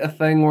is, like, a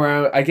thing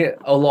where I get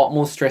a lot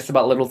more stressed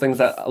about little things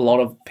that a lot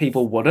of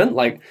people wouldn't,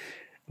 like,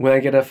 when I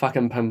get a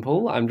fucking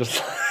pimple, I'm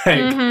just,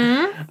 like,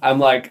 I'm,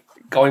 like,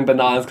 going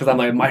bananas because I'm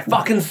like, my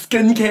fucking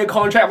skincare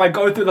contract might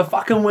go through the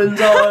fucking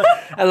window,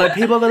 and, like,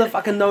 people are gonna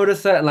fucking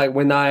notice it, and, like,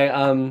 when I,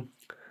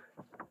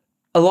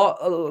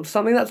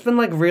 something that's been,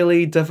 like,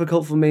 really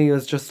difficult for me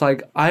is just,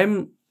 like,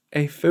 I'm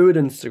a food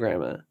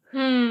Instagrammer.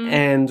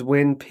 And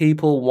when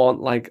people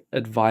want, like,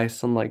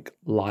 advice on, like,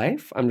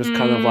 life, I'm just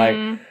kind of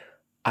like,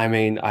 I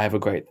mean, I have a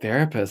great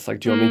therapist.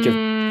 Like, do you want me to give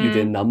you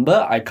their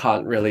number? I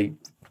can't really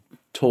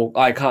talk.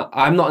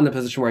 I'm not in the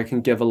position where I can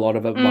give a lot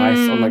of advice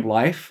on, like,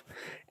 life.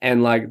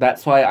 And, like,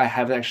 that's why I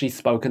haven't actually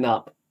spoken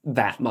up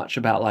that much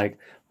about, like,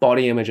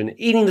 body image and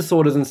eating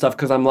disorders and stuff,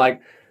 because I'm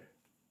like,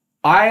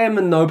 I am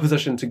in no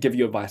position to give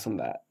you advice on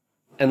that.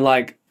 And,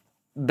 like,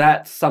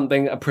 that's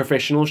something a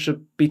professional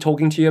should be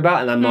talking to you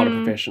about, and I'm not a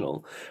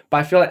professional. But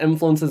I feel like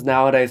influencers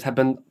nowadays have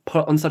been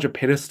put on such a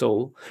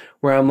pedestal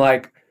where I'm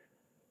like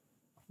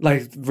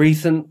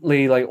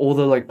recently, like, all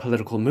the, like,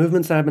 political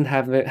movements that have been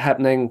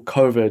happening,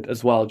 COVID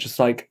as well, just,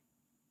 like,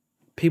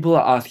 people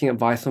are asking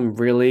advice on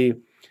really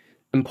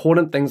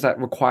important things that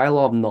require a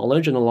lot of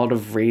knowledge and a lot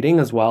of reading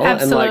as well.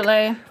 Absolutely.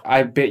 And, like,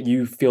 I bet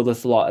you feel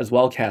this a lot as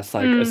well, Cass.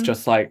 Like, it's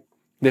just, like,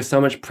 there's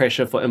so much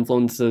pressure for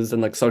influencers and,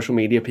 like, social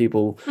media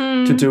people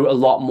to do a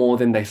lot more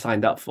than they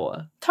signed up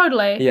for.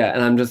 Totally. Yeah,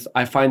 and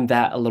I find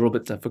that a little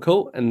bit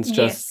difficult, and it's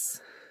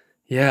just,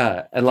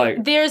 yeah, and,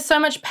 like... There is so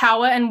much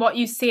power in what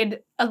you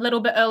said a little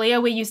bit earlier,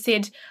 where you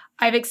said,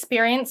 I've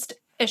experienced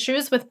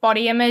issues with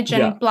body image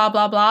and blah,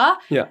 blah, blah.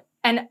 Yeah.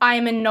 And I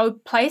am in no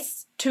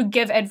place to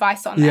give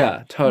advice on that.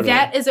 Yeah, totally.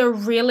 That is a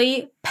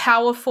really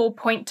powerful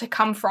point to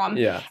come from.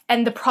 Yeah.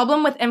 And the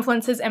problem with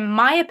influencers, in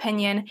my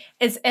opinion,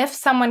 is if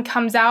someone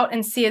comes out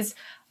and says,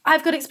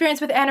 I've got experience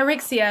with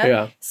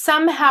anorexia,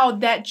 somehow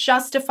that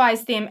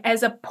justifies them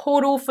as a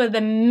portal for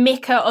the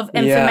mecca of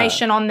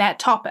information on that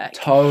topic.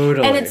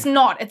 Totally. And it's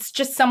not. It's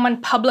just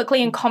someone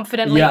publicly and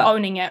confidently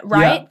owning it,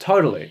 right? Yeah,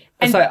 totally.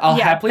 It's like, I'll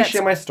happily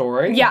share my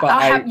story, but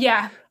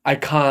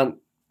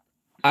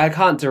I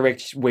can't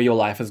direct where your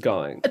life is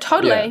going.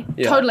 Totally.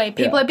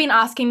 People have been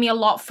asking me a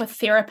lot for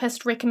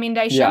therapist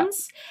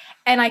recommendations,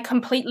 and I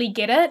completely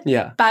get it.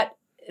 Yeah. But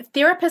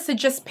therapists are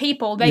just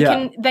people.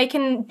 They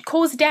can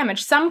cause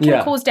damage. Some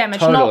can cause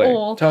damage, not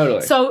all.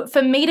 Totally. So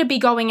for me to be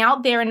going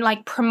out there and,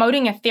 like,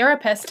 promoting a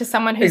therapist to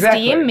someone who's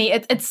DM'd me,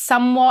 it's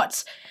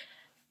somewhat...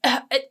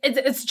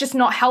 It's just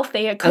not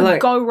healthy. It could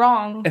go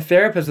wrong. A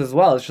therapist as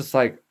well, it's just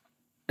like,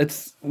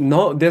 there's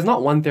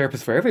not one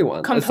therapist for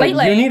everyone. Completely.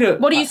 Like, you need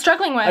what are you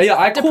struggling with?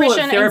 I call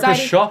Depression, it therapist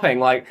anxiety. shopping.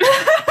 Like,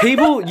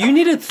 people, you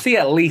need to see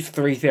at least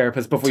 3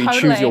 therapists before you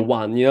choose your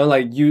one. You know,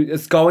 like, you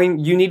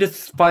need to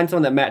find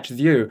someone that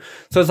matches you.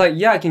 So it's like,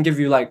 yeah, I can give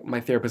you, like,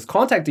 my therapist's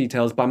contact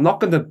details, but I'm not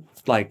going to,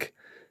 like,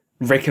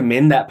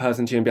 recommend that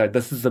person to you and be like,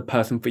 this is the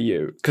person for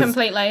you.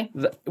 Completely.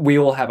 We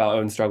all have our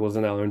own struggles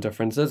and our own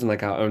differences and,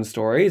 like, our own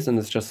stories. And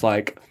it's just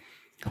like,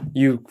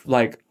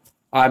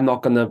 I'm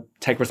not going to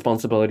take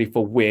responsibility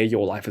for where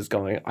your life is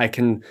going. I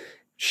can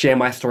share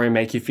my story and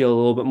make you feel a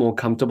little bit more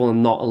comfortable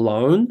and not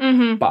alone,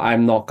 but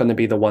I'm not going to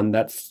be the one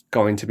that's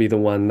going to be the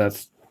one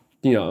that's,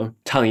 you know,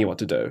 telling you what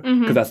to do,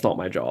 because that's not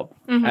my job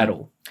at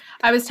all.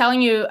 I was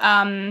telling you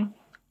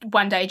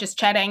one day, just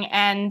chatting,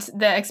 and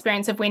the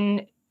experience of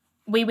when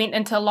we went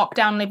into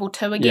lockdown level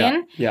 2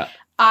 again. Yeah.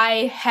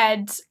 I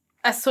had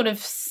a sort of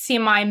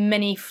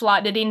semi-mini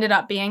flood. It ended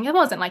up being, it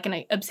wasn't like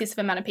an obsessive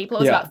amount of people.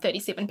 It was about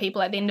 37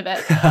 people at the end of it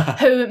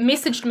who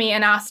messaged me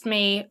and asked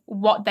me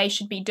what they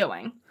should be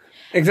doing.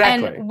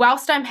 Exactly. And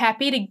whilst I'm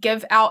happy to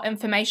give out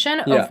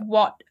information of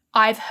what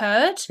I've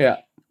heard,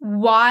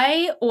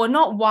 why, or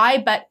not why,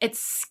 but it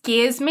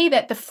scares me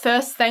that the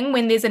first thing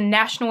when there's a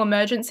national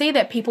emergency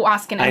that people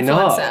ask an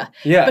influencer.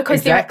 Yeah, because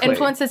exactly. there are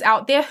influencers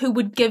out there who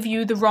would give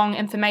you the wrong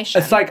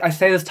information. It's like, I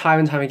say this time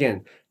and time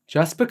again.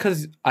 Just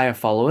because I have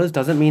followers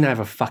doesn't mean I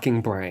have a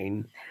fucking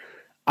brain.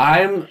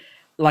 I'm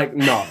like,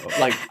 no.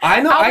 Like,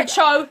 I know. Albert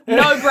Cho,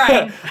 no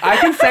brain. I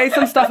can say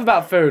some stuff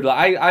about food.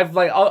 Like, I've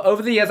like,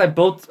 over the years, I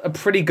built a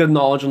pretty good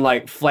knowledge on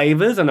like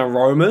flavors and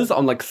aromas,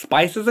 on like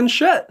spices and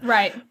shit.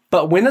 Right.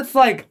 But when it's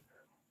like,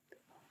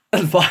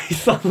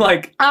 advice on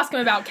like... Ask him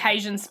about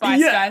Cajun spice,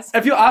 guys.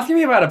 If you're asking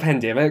me about a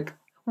pandemic...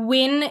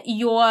 When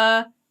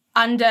you're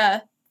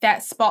under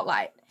that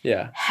spotlight,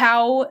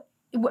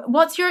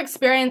 what's your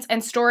experience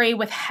and story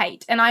with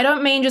hate? And I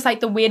don't mean just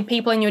like the weird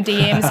people in your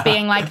DMs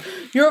being like,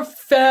 you're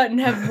fat and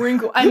have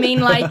wrinkles. I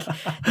mean like,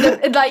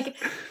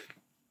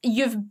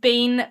 you've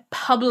been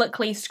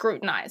publicly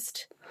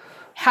scrutinized.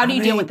 How do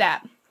you deal with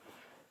that?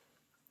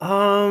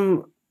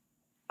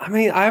 I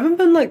mean, I haven't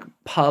been, like,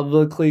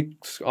 publicly...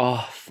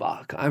 Oh,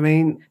 fuck. I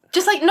mean...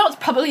 Just, like, not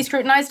publicly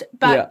scrutinized,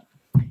 but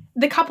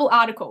the couple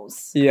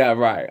articles. Yeah,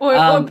 right. Or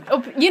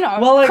you know,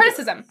 well, like,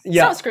 criticism. It's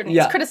not scrutiny,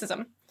 it's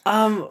criticism.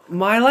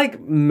 My,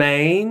 like,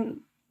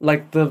 main...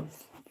 Like,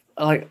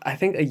 I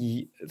think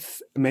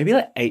maybe,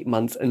 like, 8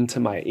 months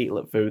into my Eat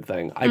Lit Food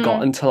thing, I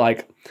got into,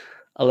 like,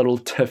 a little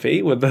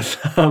tiffy with this,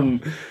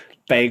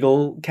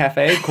 bagel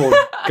cafe called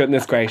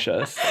Goodness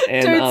Gracious.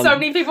 And, dude, so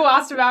many people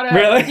asked about it.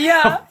 Really?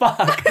 Yeah.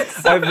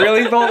 Fuck. I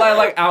really thought I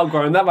like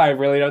outgrown that, but I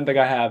really don't think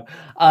I have.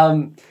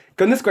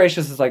 Goodness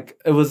Gracious is like,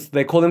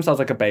 they call themselves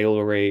like a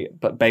bagelery,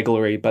 but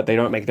they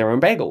don't make their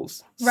own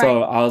bagels. Right.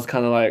 So I was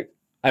kind of like,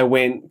 I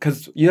went,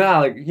 because we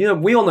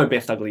all know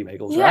Best Ugly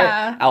Bagels,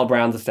 right? Al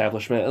Brown's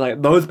establishment. And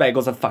like, those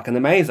bagels are fucking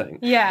amazing.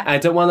 Yeah. And I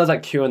did one of those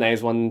like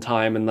Q&As one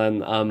time, and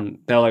then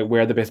they're like,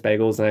 where are the best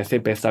bagels? And I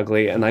said Best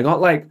Ugly, and I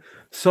got like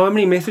so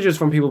many messages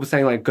from people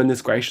saying like,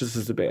 Goodness Gracious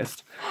is the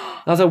best.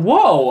 And I was like,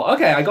 whoa,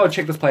 okay, I gotta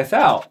check this place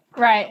out.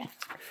 Right.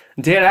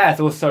 Dead ass,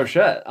 it was so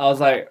shit. I was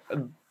like,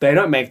 they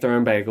don't make their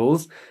own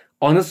bagels.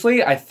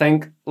 Honestly, I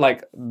think,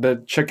 like,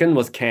 the chicken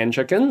was canned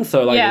chicken,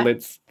 so, like,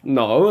 let's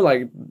know.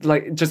 Like,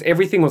 just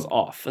everything was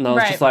off. And I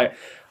was just like,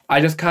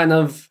 I just kind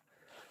of...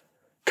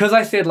 Because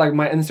I said, like,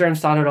 my Instagram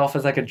started off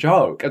as, like, a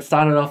joke. It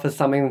started off as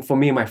something for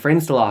me and my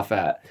friends to laugh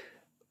at.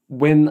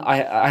 When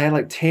I had,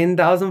 like,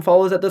 10,000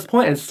 followers at this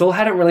point, and still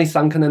hadn't really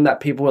sunken in that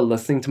people were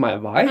listening to my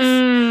advice.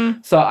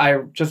 So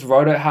I just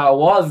wrote it how it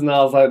was, and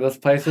I was like, this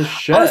place is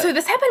shit. Oh, so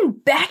this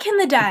happened back in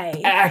the day?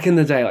 Back in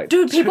the day. Like,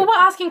 dude, people were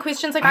asking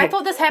questions. Like, I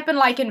thought this happened,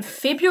 like, in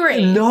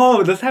February.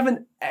 No, this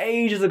happened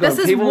ages ago. This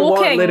is people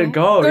walking. Won't let it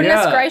go.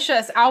 Goodness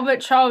gracious.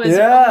 Albert Cho is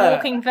a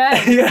walking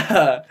thing.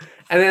 Yeah.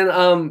 And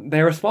then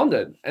they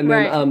responded. And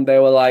then they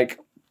were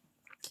like...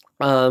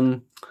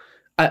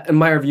 in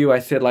my review, I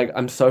said, like,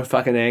 I'm so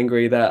fucking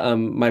angry that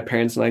my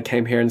parents and I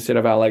came here instead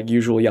of our, like,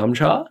 usual yum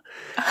cha.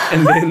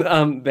 And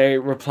then they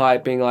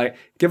replied being like,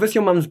 give us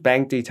your mum's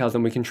bank details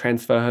and we can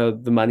transfer her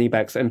the money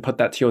back and put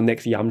that to your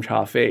next yum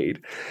cha feed.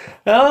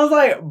 And I was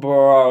like,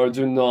 bro,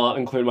 do not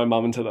include my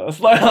mum into this.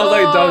 Like, I was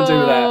like, don't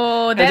do that.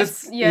 Oh,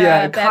 that's,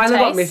 it kind of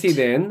got messy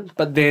then,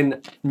 but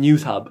then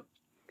News Hub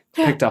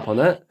picked up on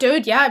it.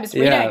 Dude, I was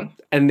reading. Yeah.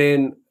 And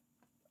then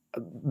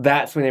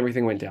that's when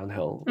everything went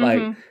downhill.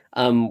 Like,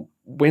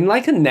 when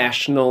like a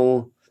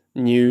national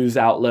news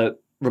outlet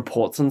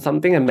reports on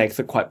something and makes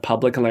it quite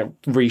public and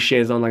like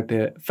reshares on like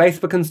their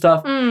Facebook and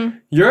stuff,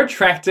 you're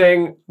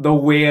attracting the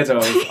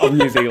weirdos of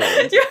New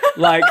Zealand.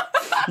 Like,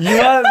 you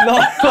are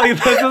not,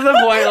 like, this is the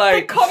point,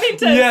 like... The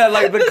commenters. Yeah,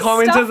 like, the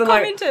commenters and,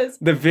 like, commenters.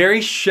 The very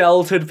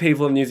sheltered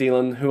people of New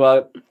Zealand who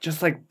are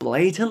just, like,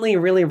 blatantly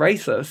really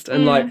racist.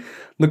 And, like,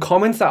 the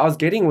comments that I was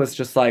getting was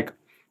just, like,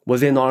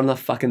 was there not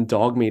enough fucking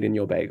dog meat in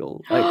your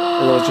bagel? Like,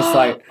 and it was just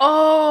like,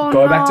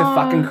 go back to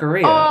fucking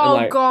Korea and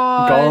like,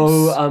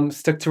 go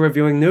stick to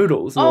reviewing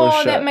noodles and all this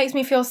shit. That makes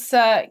me feel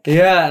sick.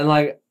 Yeah, and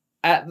like,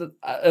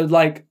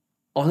 like,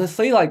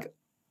 honestly, like,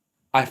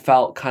 I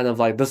felt kind of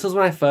like, this is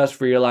when I first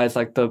realized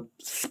like the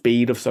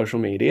speed of social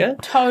media.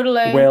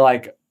 Totally. Where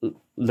like,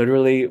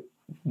 literally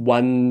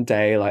one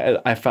day,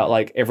 like, I felt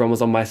like everyone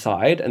was on my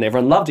side and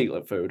everyone loved Eat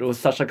Lit Food. It was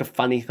such like a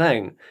funny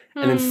thing.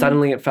 And then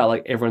suddenly it felt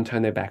like everyone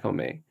turned their back on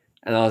me.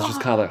 And I was just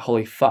kind of like,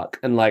 holy fuck.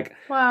 And like,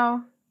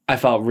 wow. I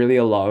felt really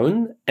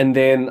alone. And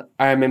then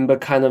I remember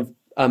kind of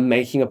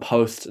making a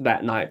post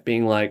that night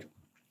being like,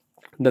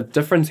 the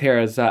difference here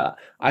is that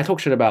I talk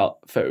shit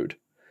about food.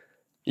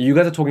 You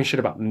guys are talking shit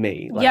about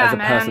me, like as a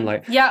person.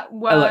 Like,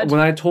 like, when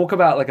I talk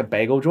about like a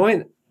bagel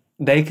joint,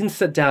 they can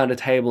sit down at a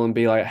table and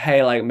be like,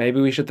 hey, like, maybe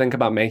we should think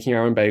about making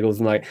our own bagels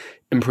and, like,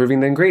 improving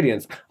the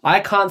ingredients. I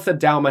can't sit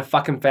down with my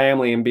fucking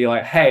family and be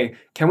like, hey,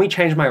 can we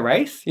change my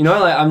race? You know,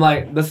 like, I'm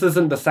like, this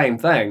isn't the same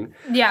thing.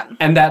 Yeah.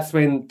 And that's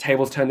when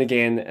tables turned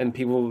again and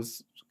people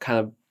kind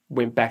of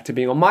went back to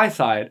being on my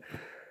side.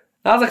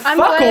 And I was like,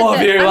 fuck all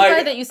of you. I'm like,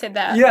 glad that you said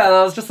that. Yeah, and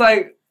I was just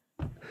like,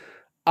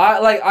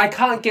 I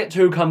can't get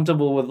too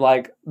comfortable with,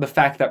 like, the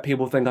fact that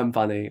people think I'm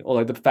funny or,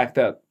 like, the fact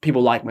that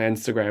people like my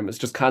Instagram. It's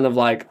just kind of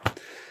like...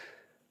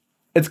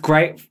 It's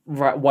great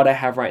what I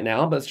have right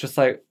now, but it's just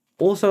like,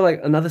 also like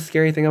another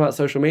scary thing about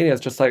social media is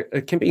just like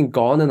it can be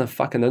gone in a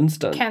fucking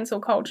instant. Cancel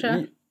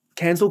culture.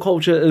 Cancel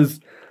culture is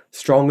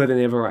stronger than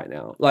ever right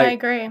now. Like, I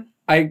agree.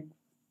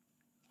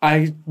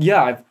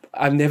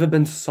 I've never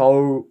been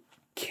so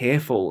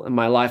careful in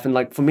my life, and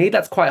like for me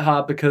that's quite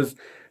hard because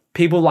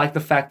people like the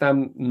fact that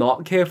I'm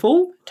not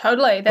careful.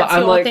 Totally, that's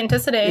your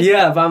authenticity.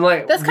 Yeah, but I'm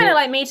like that's kind of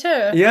like me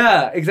too.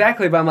 Yeah,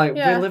 exactly. But I'm like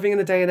we're living in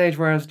a day and age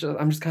where I'm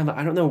just kind of like,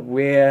 I don't know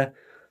where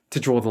to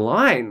draw the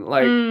line,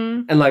 like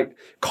and like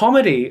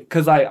comedy,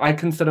 because I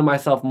consider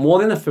myself more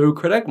than a food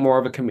critic, more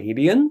of a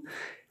comedian.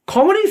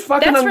 Comedy's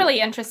fucking that's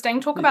really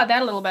interesting. Talk about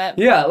that a little bit.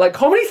 Yeah, like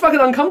comedy's fucking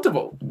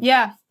uncomfortable.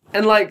 Yeah.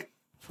 And like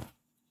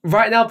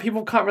right now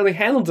people can't really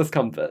handle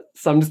discomfort.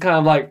 So I'm just kind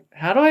of like,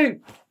 how do I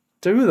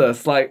do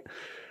this? Like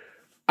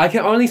I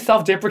can only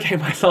self-deprecate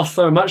myself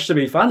so much to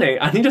be funny.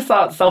 I need to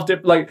start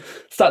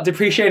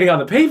depreciating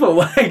other people.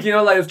 Like, you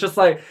know, like it's just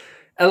like,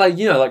 and like,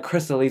 you know, like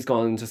Chris Lee's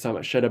gone into so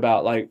much shit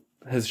about like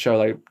his show,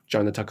 like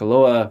Jonah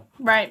Takalua.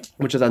 Right.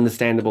 Which is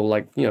understandable.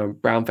 Like, you know,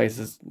 brownface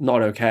is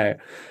not okay.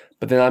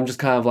 But then I'm just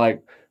kind of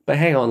like, but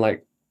hang on,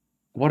 like,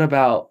 what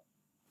about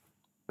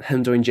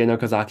him doing Jen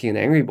Okazaki and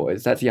Angry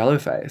Boys? That's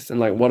Yellowface. And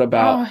like, what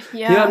about,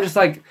 you know, I'm just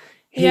like,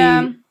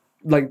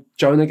 like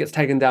Jonah gets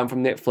taken down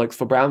from Netflix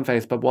for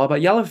brownface, but what about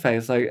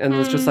Yellowface? Like, and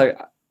it's just like,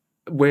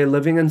 we're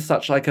living in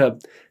such like a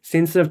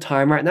sensitive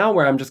time right now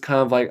where I'm just kind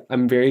of like,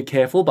 I'm very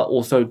careful, but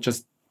also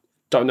just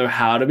don't know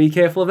how to be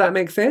careful, if that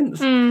makes sense.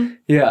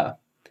 Yeah.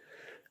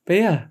 But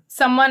yeah.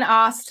 Someone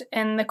asked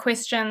in the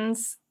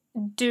questions,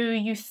 do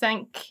you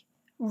think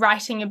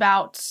writing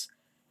about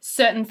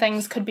certain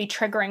things could be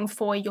triggering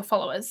for your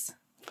followers?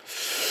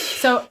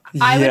 So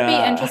I would be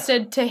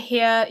interested to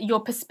hear your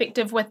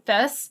perspective with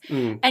this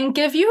and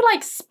give you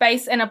like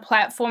space and a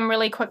platform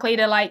really quickly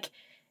to like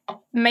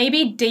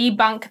maybe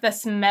debunk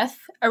this myth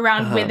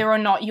around whether or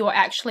not you're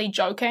actually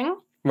joking.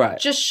 Right.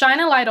 Just shine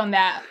a light on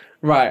that.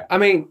 Right. I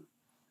mean,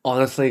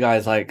 honestly,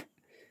 guys, like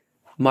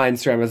my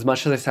Instagram, as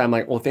much as I say I'm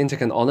like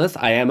authentic and honest,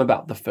 I am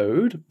about the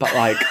food, but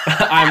like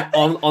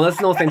I'm honest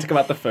and authentic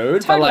about the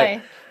food. Totally. But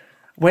like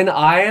when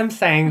I am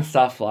saying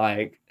stuff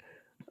like,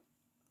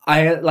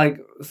 I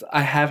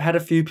have had a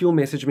few people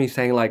message me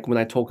saying like when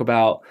I talk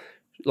about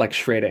like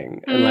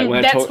shredding and like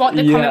when that's what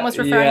the comment was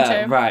referring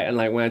to. Right. And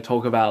like when I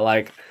talk about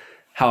like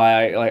how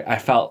I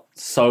felt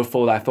so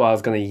full that I thought I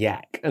was gonna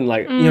yak, and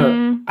like you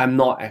know I'm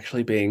not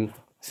actually being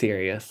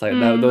serious. Like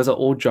those are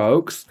all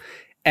jokes.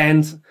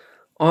 And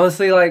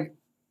honestly, like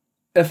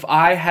if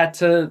I had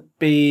to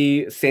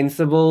be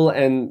sensible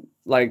and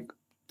like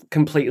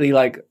completely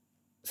like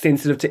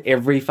sensitive to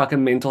every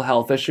fucking mental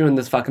health issue in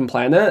this fucking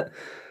planet,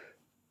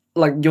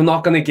 like you're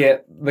not gonna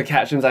get the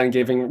captions I'm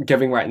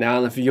giving right now.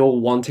 And if you're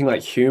wanting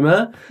like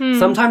humor,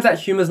 sometimes that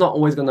humor is not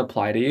always gonna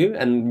apply to you,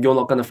 and you're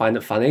not gonna find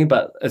it funny.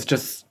 But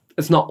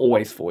it's not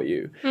always for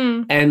you.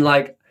 And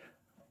like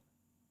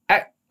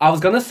I was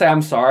gonna say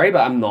I'm sorry,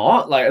 but I'm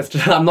not. Like it's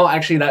just, I'm not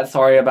actually that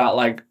sorry about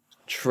like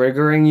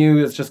triggering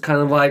you. It's just kind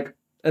of like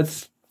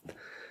if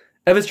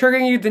it's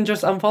triggering you, then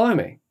just unfollow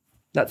me.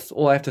 That's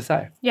all I have to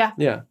say. Yeah.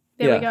 Yeah.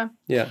 There we go.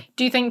 Yeah.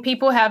 Do you think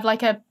people have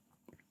like a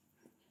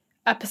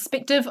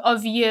perspective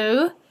of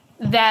you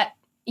that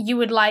you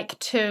would like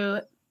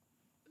to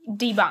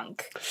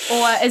debunk?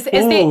 Or is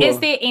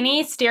there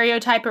any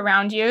stereotype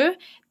around you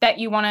that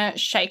you want to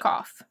shake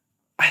off?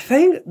 I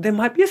think there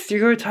might be a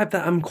stereotype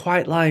that I'm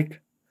quite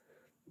like,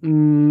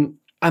 I'm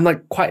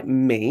like quite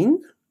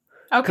mean.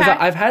 Okay.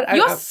 I've had...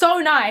 You're so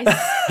nice.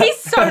 He's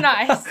so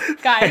nice,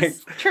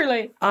 guys.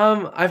 Truly.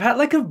 I've had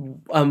like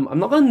I'm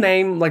not going to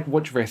name like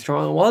which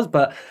restaurant it was,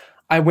 but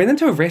I went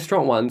into a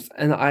restaurant once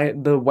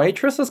and the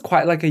waitress was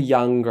quite like a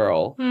young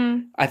girl.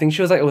 I think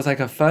she was like, it was like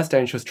her first day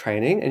and she was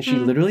training and she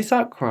literally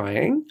started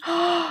crying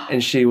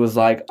and she was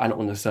like, I don't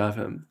want to serve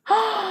him.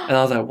 And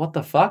I was like, what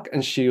the fuck?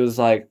 And she was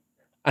like,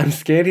 I'm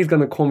scared he's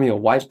going to call me a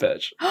white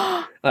bitch.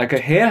 I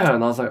could hear her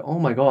and I was like, oh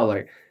my God,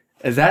 like,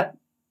 is that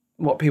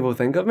what people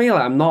think of me?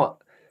 Like, I'm not,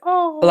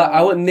 like,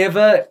 I would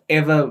never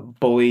ever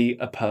bully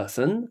a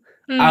person.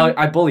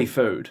 I bully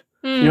food.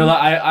 You know,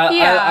 like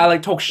I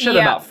like talk shit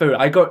about food.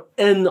 I go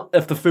in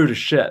if the food is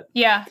shit.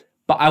 Yeah.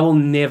 But I will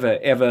never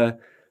ever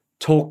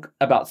talk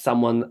about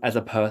someone as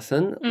a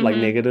person like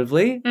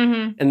negatively.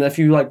 And if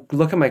you like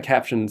look at my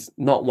captions,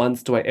 not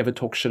once do I ever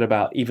talk shit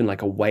about even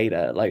like a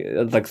waiter,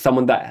 like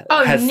someone that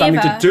has something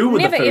to do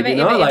with the food. You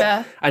know,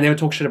 like I never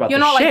talk shit about the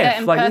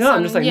chef. Like you know,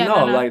 I'm just like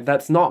no, like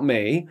that's not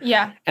me.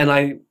 Yeah. And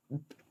I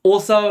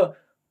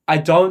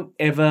don't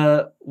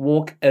ever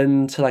walk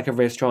into like a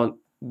restaurant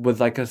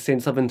with like a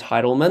sense of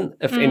entitlement.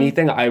 If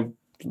anything, I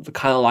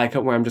kind of like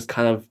it where I'm just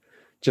kind of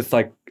just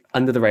like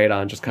under the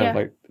radar and just kind of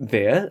like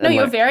there. No, and,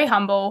 you're like, very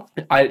humble.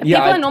 People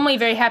are normally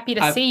very happy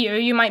to see you.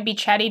 You might be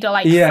chatty to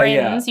like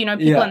friends, you know,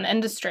 people in the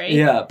industry.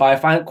 Yeah, but I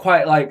find it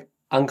quite like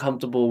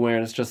uncomfortable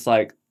where it's just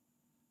like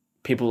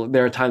people,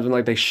 there are times when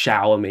like they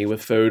shower me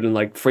with food and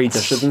like free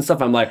dishes and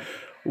stuff. I'm like,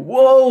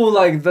 whoa,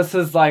 like this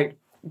is like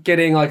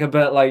getting like a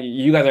bit like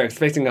you guys are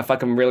expecting a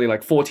fucking really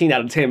like 14 out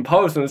of 10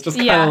 post, and it's just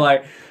kind of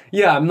like,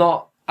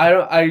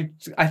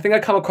 I think I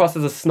come across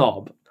as a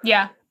snob.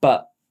 Yeah.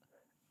 But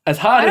As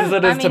hard as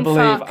it is to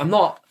believe, fuck.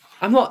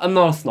 I'm not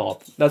a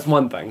snob. That's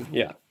one thing.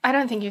 Yeah. I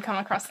don't think you come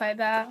across like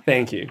that.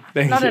 Thank you.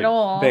 Thank Not you. at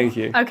all. Thank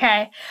you.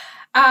 Okay.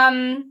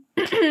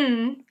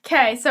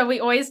 Okay, so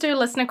we always do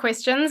listener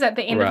questions at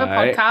the end of a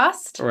Right.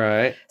 podcast.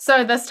 Right.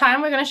 So this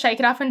time we're going to shake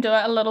it up and do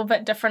it a little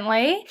bit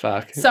differently.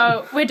 Fuck.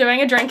 So we're doing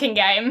a drinking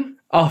game.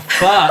 Oh,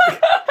 fuck.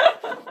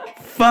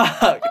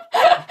 Fuck.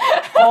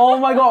 Oh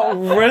my god,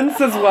 rinse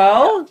as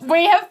well?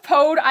 I've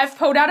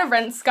pulled out a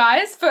rinse,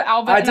 guys, for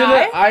Albert and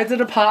I. I did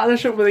a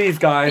partnership with these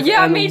guys.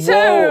 Yeah, and me too.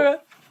 whoa,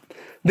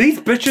 these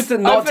bitches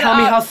did not Open tell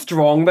me up. how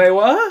strong they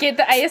were. Get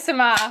the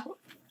ASMR.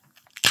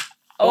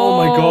 Oh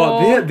my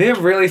god, they're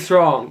really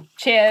strong.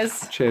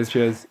 Cheers.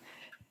 Cheers.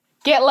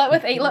 Get lit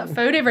with Eat Lit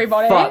Food,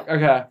 everybody. Fuck,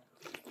 okay.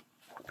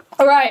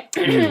 All right.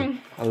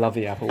 I love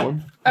the apple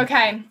one.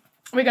 Okay.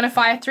 We're going to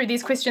fire through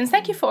these questions.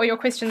 Thank you for all your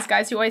questions,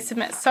 guys. You always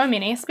submit so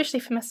many,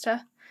 especially for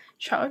Mr.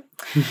 Cho.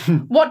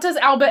 What does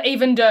Albert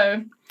even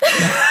do?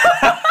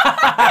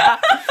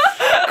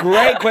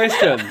 Great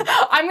question.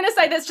 I'm going to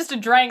say that's just a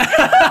drink.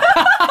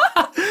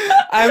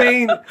 I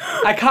mean,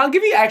 I can't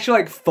give you actual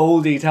like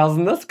full details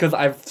on this because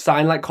I've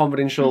signed like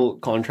confidential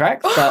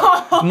contracts,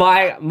 but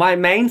my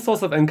main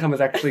source of income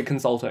is actually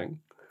consulting.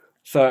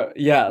 So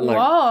yeah, like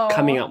Whoa.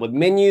 coming up with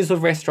menus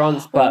of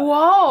restaurants, but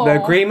Whoa.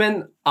 the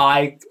agreement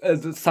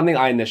is something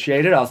I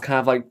initiated. I was kind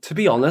of like, to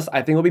be honest,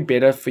 I think it'll be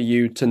better for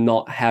you to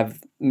not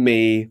have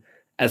me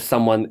as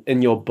someone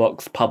in your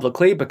books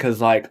publicly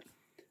because like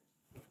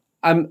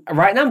I'm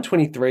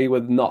 23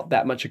 with not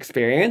that much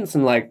experience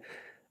and like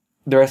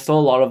there are still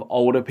a lot of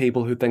older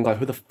people who think like,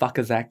 who the fuck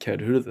is that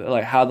kid?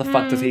 How the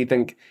fuck does he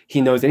think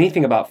he knows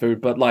anything about food?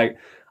 But like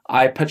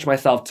I pitch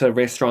myself to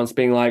restaurants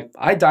being like,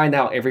 I dine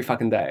out every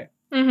fucking day.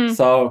 Mm-hmm.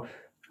 So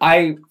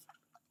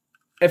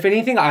if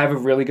anything, I have a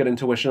really good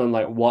intuition on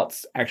like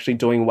what's actually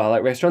doing well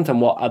at restaurants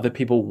and what other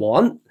people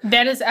want.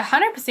 That is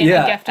 100%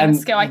 a gift and a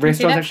skill. I can see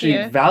restaurants that actually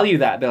for you. value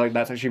that. They're like,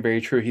 that's actually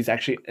very true. He's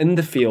actually in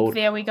the field,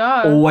 There we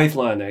go. always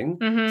learning.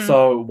 Mhm.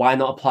 So why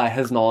not apply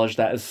his knowledge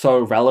that is so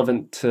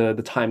relevant to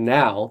the time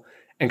now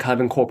and kind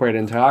of incorporate it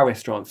into our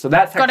restaurants? So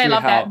that's God, I actually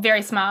love that.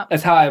 Very smart.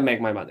 It's how I make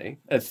my money.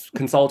 It's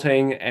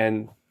consulting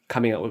and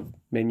coming up with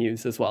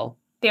menus as well.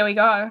 There we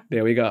go.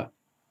 There we go.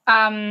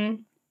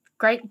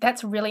 Great.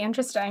 That's really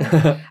interesting.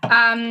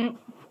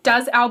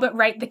 Does Albert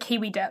rate the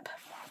kiwi dip?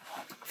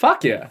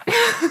 Fuck yeah.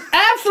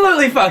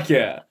 Absolutely fuck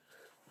yeah.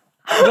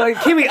 Like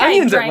kiwi Okay,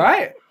 onion dip, drink.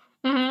 right?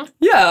 Mm-hmm.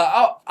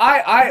 Yeah,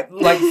 I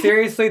like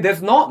seriously,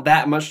 there's not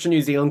that much to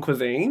New Zealand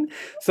cuisine.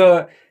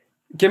 So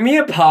give me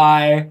a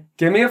pie,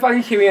 give me a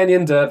fucking kiwi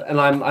onion dip, and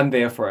I'm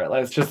there for it.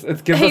 Like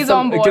it gives He's us some,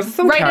 on board. it gives us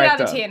some Rate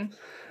character. it out of 10.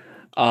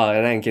 Oh,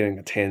 it ain't getting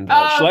a 10,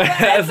 bitch. Oh, Like,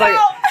 it's like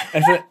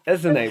no.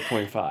 it's an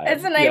 8.5.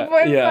 It's an Yeah,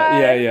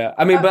 8.5. Yeah.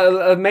 I mean,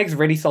 but it makes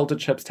ready salted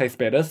chips taste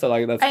better, so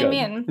like that's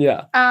Amen. good.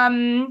 Yeah.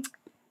 I'm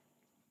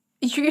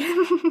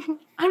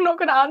not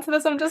going to answer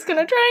this. I'm just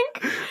going to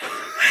drink.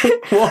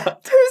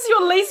 What? Who's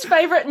your least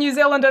favourite New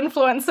Zealand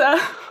influencer?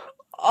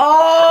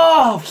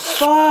 Oh,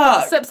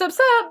 fuck. Sip, sip,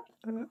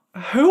 sip.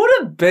 Who would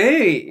it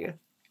be?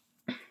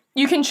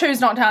 You can choose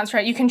not to answer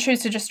it. You can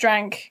choose to just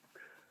drink.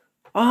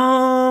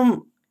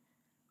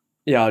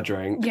 Yeah, I'll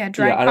drink. Yeah,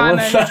 drink. I don't I'm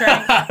want over to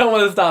drink. I don't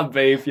want to start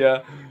beef,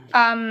 yeah.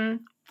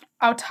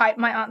 I'll type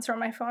my answer on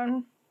my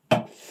phone.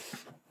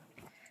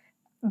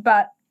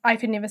 But I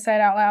could never say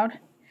it out loud.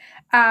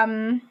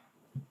 I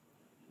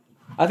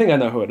think I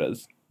know who it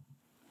is.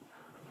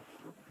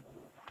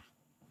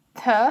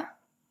 Her?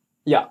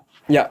 Yeah,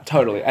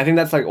 totally. I think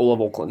that's like all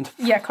of Auckland.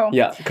 Yeah, cool.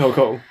 Yeah,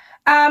 cool.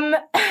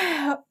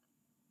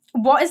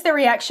 What is the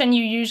reaction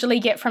you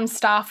usually get from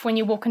staff when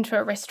you walk into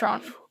a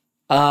restaurant?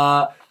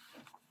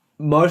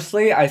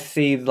 Mostly I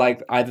see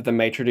like either the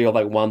maitre d' or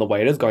like one of the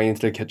waiters going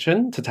into the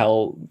kitchen to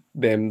tell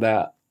them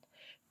that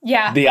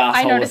Yeah, the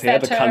I asshole is noticed here,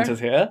 that the too. cunt is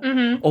here.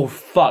 Mm-hmm. Oh,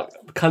 fuck.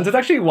 Cunt is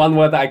actually one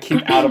word that I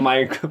keep out of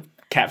my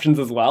captions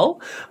as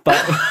well. But,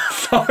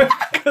 sorry,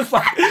 because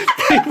like,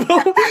 people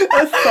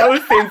are so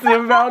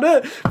sensitive about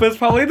it. But it's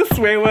probably the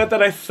swear word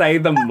that I say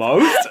the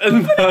most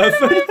in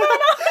person.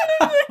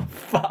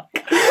 Fuck.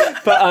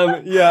 But,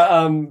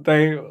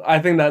 I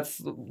think that's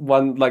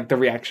one, like, the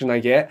reaction I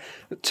get.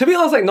 To be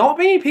honest, like, not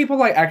many people,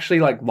 like, actually,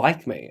 like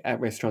me at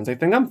restaurants. They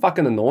think I'm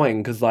fucking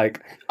annoying because,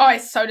 like... Oh, I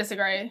so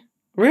disagree.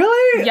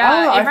 Really? Yeah,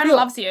 I don't know, everyone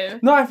loves you.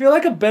 No, I feel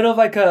like a bit of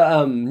like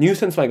a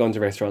nuisance when I go into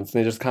restaurants and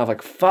they're just kind of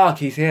like, fuck,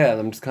 he's here. And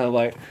I'm just kind of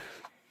like,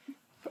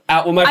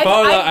 out with my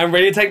phone, like, I'm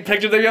ready to take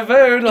pictures of your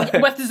food. Like.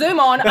 With Zoom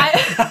on,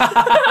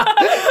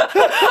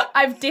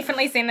 I've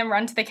definitely seen them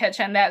run to the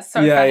kitchen. That's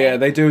so funny. Yeah,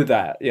 they do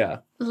that, yeah.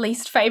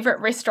 Least favourite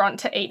restaurant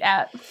to eat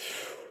at?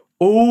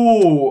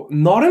 Oh,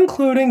 not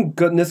including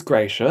goodness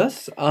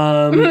gracious.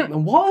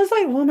 What is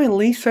like one of my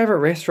least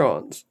favourite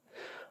restaurants?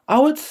 I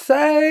would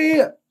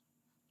say...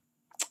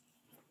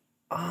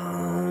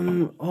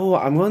 I'm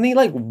gonna need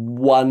like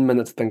 1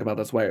 minute to think about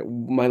this. Wait,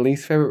 my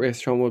least favorite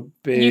restaurant would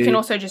be. You can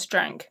also just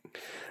drink.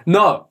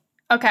 No.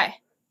 Okay.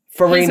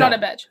 Farina. He's not a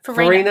bitch.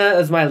 Farina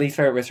is my least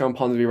favorite restaurant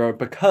on Ponsonby Road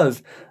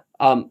because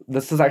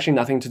This is actually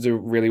nothing to do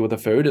really with the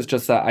food. It's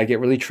just that I get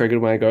really triggered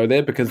when I go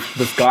there because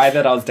this guy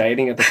that I was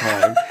dating at the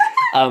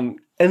time,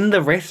 in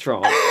the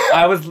restaurant,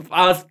 I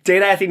was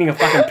dead ass eating a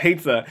fucking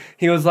pizza.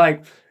 He was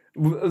like,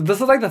 this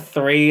is like the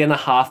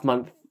 3.5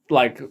 month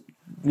like,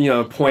 you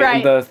know, point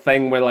in the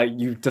thing where like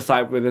you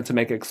decide whether to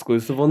make it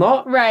exclusive or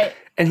not. Right.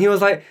 And he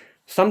was like,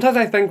 sometimes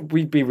I think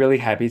we'd be really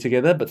happy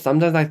together, but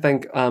sometimes I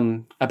think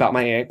about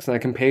my ex and I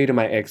compare you to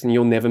my ex and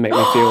you'll never make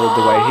me feel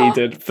the way he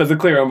did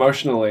physically or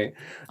emotionally. And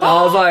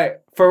I was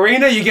like,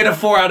 Farina, you get a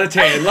 4 out of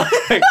 10.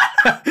 Like,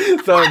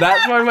 so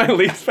that's one of my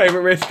least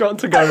favourite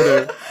restaurants to go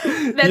to.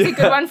 That's a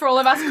good one for all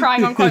of us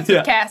crying on quotes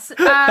with Cass.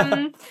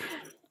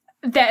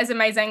 That is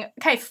amazing.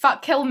 Okay,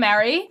 fuck, kill,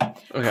 marry.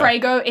 Okay.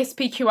 Prego,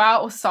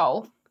 SPQR, or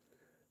Soul?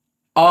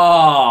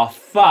 Oh,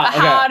 fuck.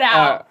 Hard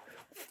out.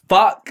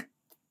 Fuck.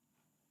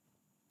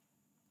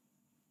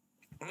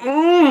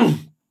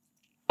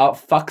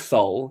 Fuck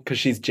Soul, because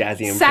she's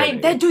jazzy and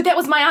Same. pretty. Dude, that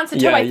was my answer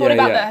too. I thought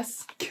about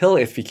this. Kill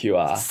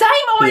SPQR. Same.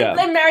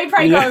 Then marry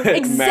Prego.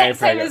 Exact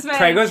same as me.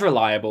 Prego's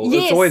reliable.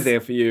 Yes. It's always there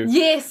for you.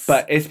 Yes.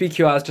 But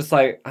SPQR is just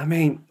like, I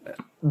mean,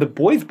 the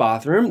boys'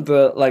 bathroom,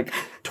 the like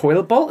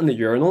toilet bowl and the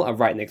urinal are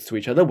right next to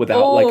each other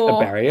without like a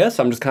barrier.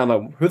 So I'm just kind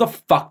of like, who the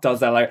fuck does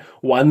that? Like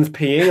one's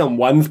peeing and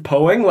one's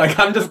pooing. Like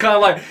I'm just kind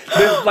of like,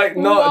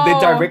 they're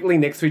directly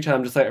next to each other.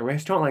 I'm just like, a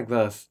restaurant like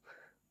this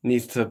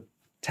needs to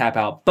tap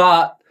out.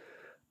 But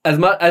as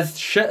much as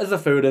shit as the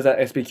food is at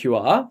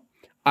SPQR,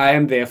 I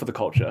am there for the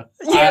culture.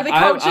 Yeah, the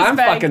culture's I'm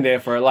big. fucking there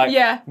for it.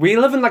 Like, we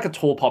live in like a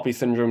tall poppy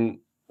syndrome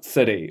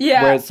city.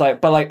 Yeah. Where it's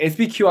like, but like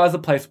SPQR is a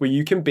place where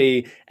you can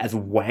be as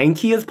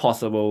wanky as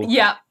possible.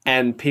 Yeah.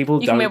 And people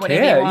don't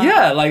care.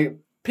 Yeah, like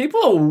people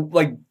are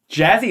like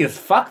jazzy as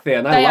fuck there,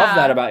 and I love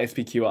that about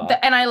SPQR.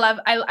 And I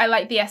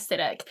like the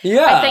aesthetic.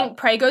 Yeah. I think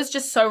Prego's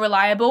just so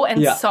reliable,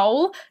 and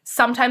Soul,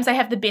 sometimes I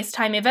have the best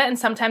time ever, and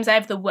sometimes I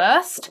have the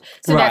worst.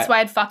 So that's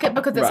why I'd fuck it,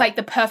 because it's like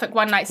the perfect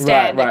one night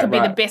stand. It could be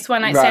the best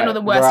one night stand or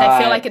the worst. I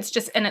feel like it's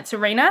just in its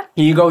arena.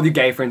 You go with your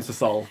gay friends to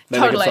Soul. They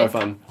make it so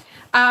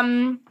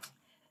fun.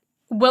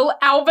 Will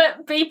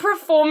Albert be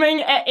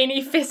performing at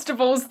any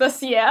festivals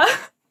this year?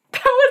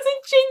 That was a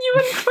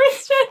genuine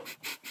question.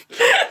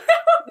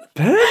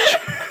 Bitch.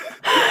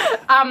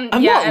 I'm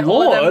not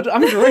Lord.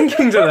 I'm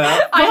drinking to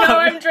that. I know,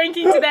 I'm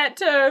drinking to that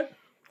too.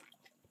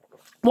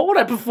 What would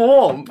I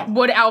perform?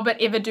 Would Albert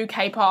ever do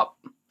K-pop?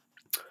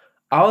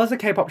 I was a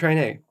K-pop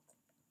trainee.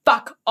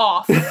 Fuck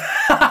off.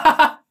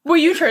 Were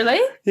you truly?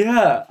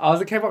 Yeah. I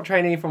was a K-pop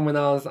trainee from when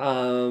I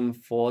was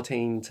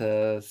 14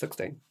 to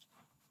 16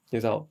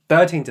 years old.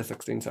 13 to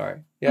 16, sorry.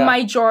 Yeah.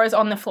 My jaw is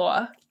on the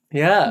floor.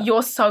 Yeah.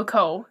 You're so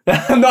cool.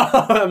 No,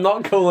 I'm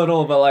not cool at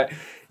all, but like,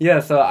 yeah,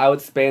 so I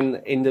would spend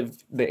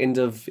the end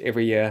of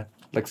every year,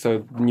 like,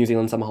 so New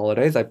Zealand summer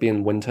holidays, I'd be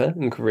in winter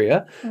in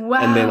Korea. Wow.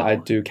 And then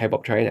I'd do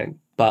K-pop training.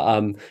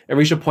 But it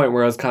reached a point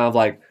where I was kind of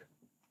like,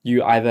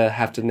 you either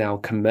have to now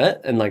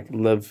commit and like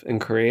live in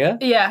Korea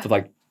for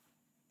like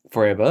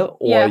forever,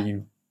 or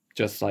you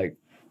just like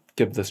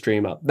give the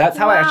stream up. That's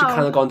how I actually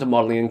kind of got into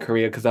modeling in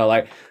Korea, because they're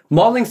like,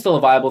 modeling's still a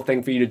viable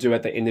thing for you to do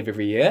at the end of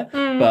every year,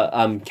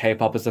 but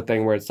K-pop is the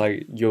thing where it's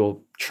like you're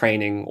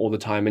training all the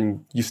time,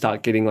 and you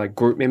start getting like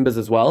group members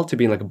as well to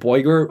be in like a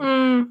boy group.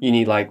 You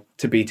need like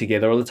to be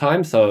together all the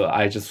time. So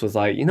I just was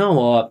like, you know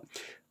what?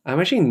 I'm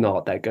actually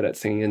not that good at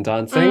singing and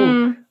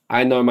dancing.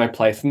 I know my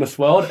place in this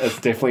world.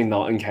 It's definitely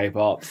not in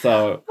K-pop.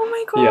 So oh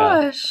my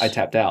gosh. Yeah, I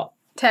tapped out.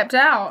 Tapped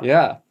out?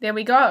 Yeah. There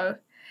we go.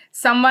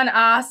 Someone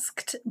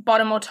asked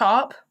bottom or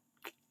top.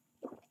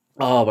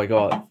 Oh my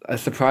god. As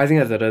surprising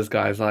as it is,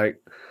 guys,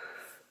 like,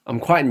 I'm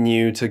quite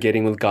new to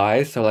getting with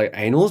guys, so like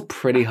anal's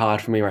pretty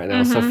hard for me right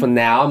now. So for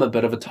now, I'm a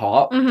bit of a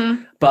top.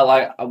 But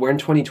like, we're in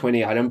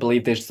 2020. I don't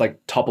believe there's like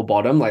top or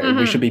bottom. Like,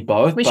 we should be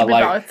both. We should be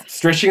like, both.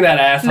 Stretching that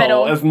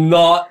asshole is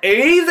not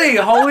easy.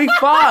 Holy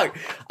fuck.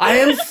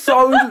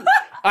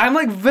 I'm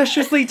like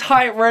viciously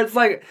tight, where it's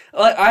like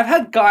I've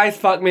had guys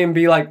fuck me and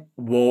be like,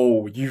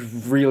 whoa, you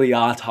really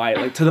are tight.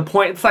 Like, to the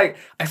point, it's like,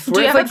 I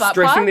swear it's like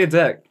stretching their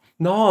dick.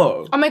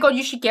 No. Oh my god,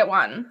 you should get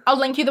one. I'll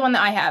link you the one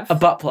that I have. A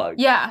butt plug?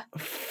 Yeah.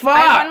 Fuck. I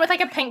have one with like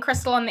a pink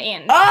crystal on the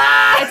end.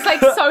 Ah! It's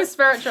like so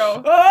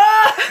spiritual.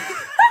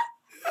 Ah!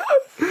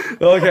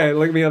 Okay,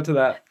 link me up to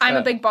that. I'm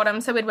a big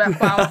bottom, so we'd work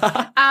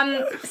well.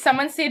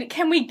 Someone said,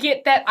 can we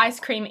get that ice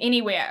cream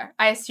anywhere?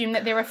 I assume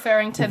that they're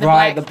referring to the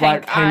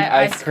Blackpink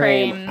ice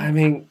cream. I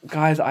mean,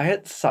 guys, I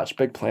had such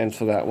big plans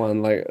for that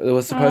one. Like, there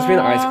was supposed to be an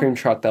ice cream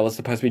truck that was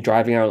supposed to be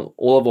driving around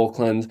all of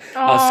Auckland.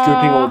 I was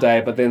scooping all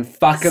day, but then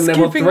fucking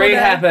level 3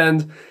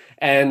 happened,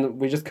 and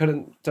we just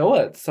couldn't do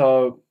it.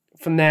 So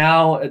for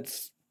now,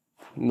 it's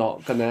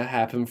not gonna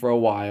happen for a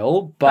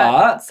while,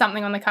 but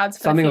something on the cards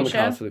for the future. Something on the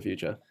cards for the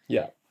future.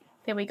 Yeah.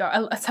 There we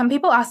go. Some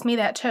people asked me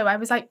that too. I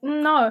was like,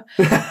 no,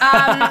 you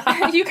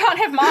can't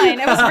have mine.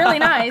 It was really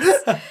nice.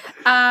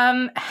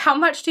 How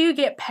much do you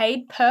get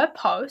paid per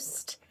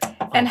post,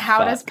 and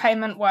how does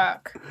payment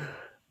work?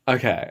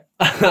 Okay.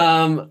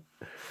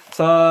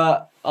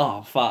 So,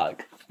 oh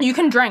fuck. You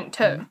can drink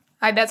too.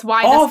 That's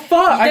why. Oh,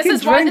 fuck, I can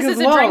This is why drink this as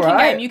is a well, drinking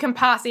right? game. You can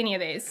pass any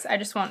of these. I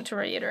just want to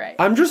reiterate.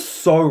 I'm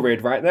just so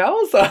red right now,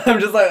 so I'm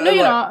just like... No, I'm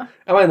you're like, not.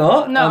 Am I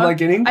not? No. I'm like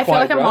getting quite I feel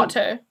like drunk.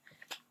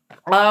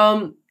 I'm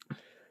hot too.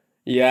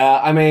 Yeah,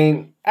 I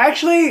mean,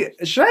 actually,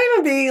 should I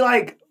even be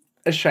like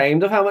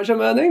ashamed of how much I'm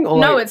earning? Or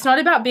No, like... it's not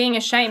about being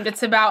ashamed.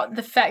 It's about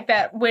the fact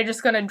that we're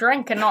just going to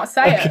drink and not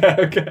say it.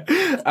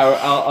 Okay.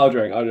 I'll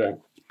drink.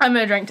 I'm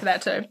going to drink to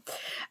that too.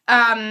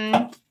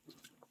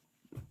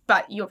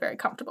 But you're very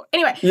comfortable.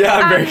 Anyway. Yeah,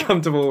 I'm very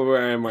comfortable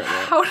where I am right now.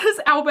 How does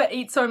Albert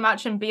eat so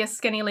much and be a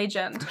skinny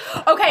legend?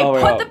 Okay, Oh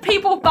my put God. the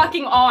people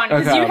fucking on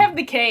because Okay. you have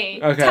the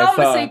key. Okay, Tell them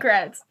the so-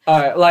 secrets.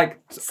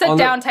 Like, Sit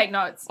down, take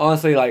notes.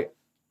 honestly, like,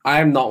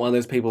 I'm not one of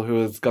those people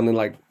who is gonna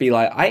like be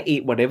like, I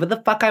eat whatever the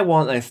fuck I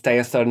want and I stay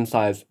a certain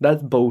size.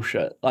 That's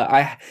bullshit.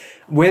 Like,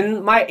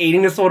 when my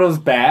eating disorder was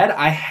bad,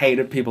 I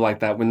hated people like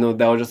that. When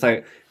they were just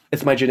like,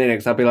 it's my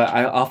genetics. I'll be like,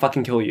 I'll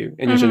fucking kill you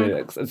in your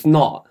genetics. It's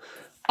not.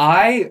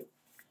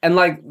 And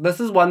like,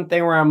 this is one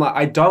thing where I'm like,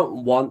 I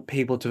don't want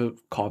people to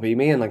copy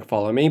me and like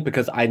follow me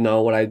because I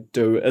know what I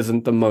do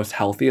isn't the most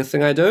healthiest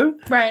thing I do.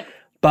 Right.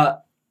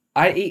 But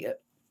I eat,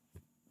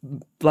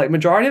 like,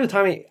 majority of the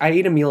time, I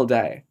eat a meal a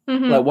day.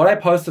 Like, what I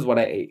post is what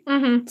I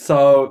eat.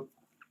 So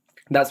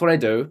that's what I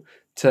do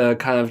to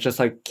kind of just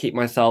like keep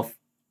myself,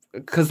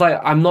 because like,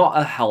 I'm not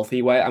a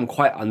healthy weight. I'm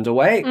quite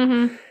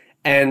underweight.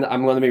 And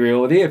I'm going to be real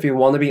with you. If you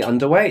want to be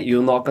underweight,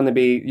 you're not going to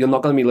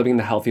be living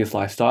the healthiest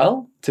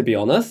lifestyle, to be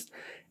honest.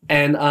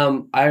 And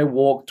I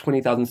walk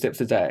 20,000 steps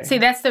a day. See,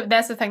 that's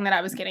the thing that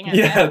I was getting at.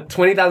 Yeah,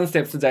 20,000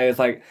 steps a day is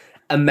like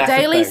a massive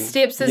Daily thing.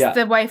 steps is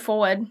the way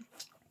forward.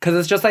 Because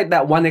it's just like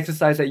that one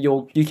exercise that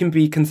you can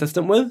be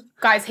consistent with.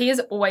 Guys, he is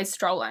always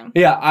strolling.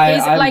 Yeah,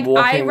 I'm like, I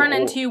walking run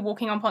into you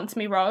walking on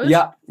Ponsonby Road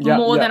Yeah,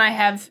 more yeah. than I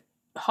have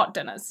hot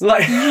dinners.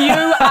 Like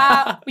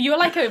You're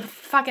like a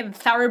fucking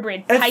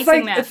thoroughbred it's pacing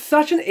like that. it's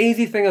such an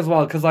easy thing as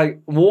well because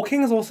like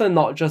walking is also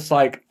not just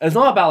like it's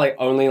not about like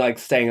only like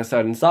staying a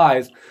certain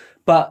size,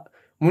 but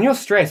when you're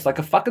stressed, like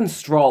a fucking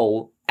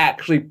stroll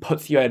actually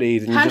puts you at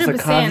ease and you just like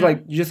kind of 100%.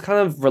 like you just kind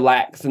of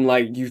relax and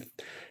like you.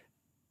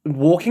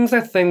 Walking's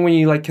a thing where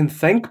you like can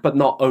think but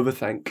not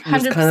overthink. You're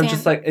just kind of 100%.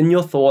 just like in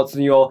your thoughts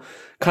and you're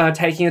kind of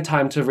taking a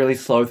time to really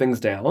slow things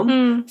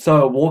down.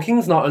 So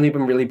walking's not only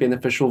been really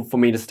beneficial for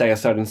me to stay a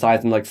certain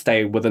size and like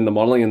stay within the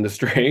modeling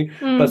industry,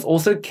 but it's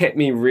also kept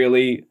me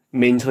really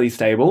mentally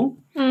stable.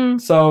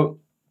 So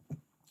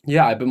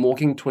yeah, I've been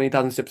walking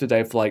 20,000 steps a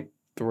day for like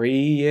 3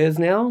 years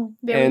now.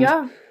 There we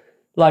go.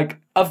 Like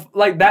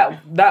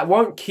that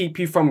won't keep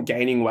you from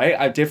gaining weight.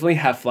 I definitely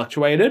have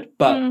fluctuated,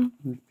 but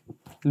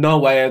no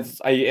way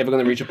are you ever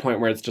going to reach a point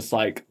where it's just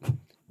like,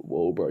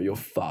 whoa, bro, you're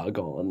far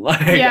gone.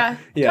 Like, Yeah,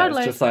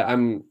 totally. It's just like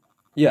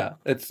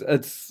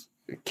it's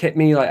kept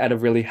me like at a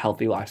really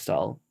healthy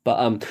lifestyle.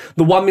 But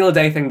the 1 meal a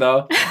day thing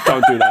though,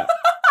 don't do that.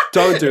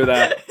 Don't do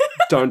that.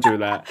 Don't do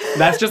that.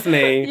 That's just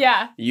me.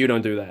 Yeah. You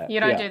don't do that. You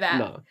don't do that.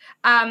 No.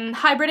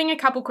 Hybriding a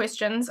couple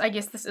questions. I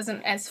guess this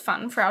isn't as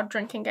fun for our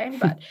drinking game,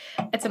 but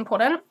it's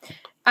important.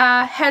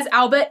 Has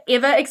Albert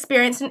ever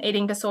experienced an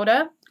eating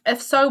disorder?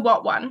 If so,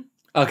 what one?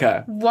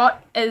 Okay.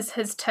 What is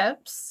his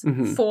tips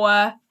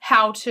for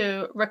how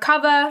to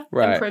recover,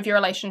 Right. improve your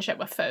relationship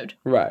with food?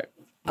 Right.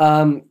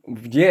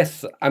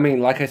 Yes, I mean,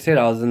 like I said,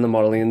 I was in the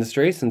modeling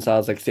industry since I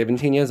was like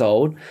 17 years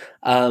old.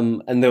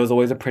 And there was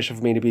always a pressure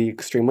for me to be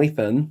extremely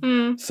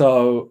thin.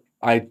 So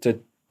I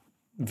did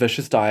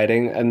vicious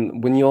dieting.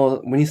 And when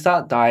you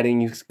start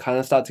dieting, you kind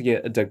of start to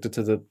get addicted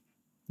to the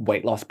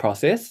weight loss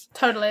process.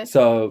 Totally.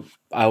 So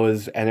I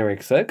was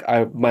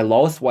anorexic. My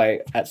lowest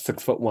weight at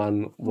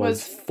 6'1"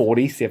 was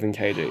 47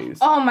 kgs.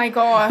 Oh my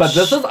gosh. But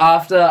this was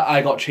after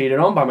I got cheated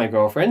on by my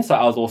girlfriend, so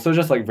I was also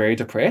just like very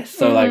depressed.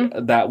 So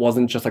like that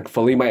wasn't just like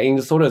fully my eating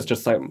disorder, it's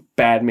just like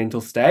bad mental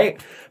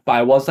state. But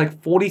I was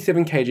like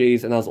 47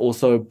 kgs and I was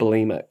also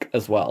bulimic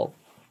as well.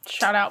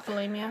 Shout out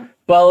bulimia.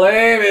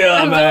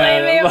 Bulimia,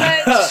 man.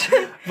 Bulimia,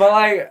 bitch. But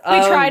like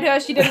We tried her,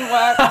 she didn't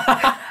work.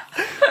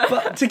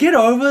 But to get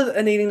over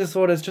an eating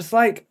disorder is just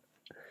like,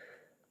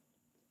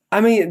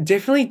 I mean,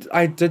 definitely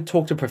I did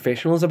talk to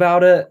professionals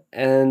about it.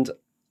 And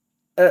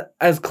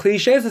as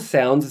cliche as it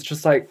sounds, it's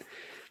just like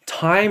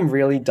time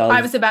really does.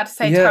 I was about to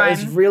say yeah, time.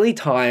 it's really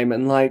time.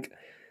 And like,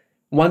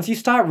 once you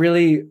start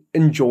really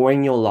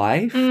enjoying your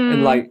life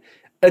and like,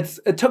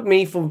 it took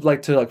me for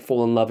like to like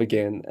fall in love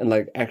again and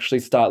like actually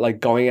start like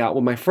going out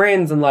with my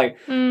friends and like,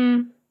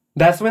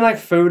 that's when like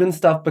food and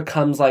stuff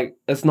becomes like,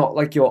 it's not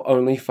like your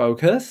only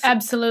focus.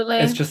 Absolutely.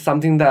 It's just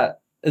something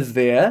that is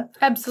there.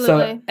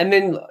 Absolutely. So, and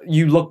then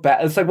you look back.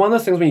 It's like one of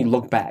those things when you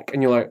look back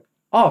and you're like,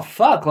 oh,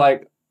 fuck,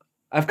 like,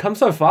 I've come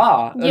so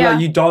far. And Yeah.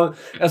 like, you don't,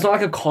 it's not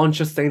like a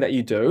conscious thing that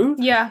you do.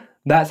 Yeah.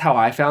 That's how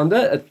I found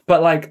it.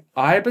 But like,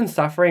 I've been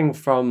suffering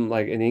from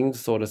like an eating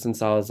disorder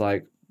since I was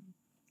like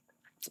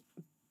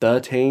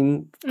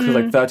 13. Because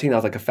like 13, I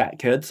was like a fat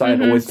kid. So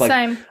I'd always like,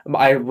 Same.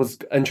 I was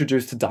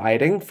introduced to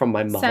dieting from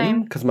my mum.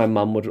 Same. Because my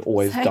mum would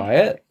always Same.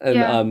 diet. And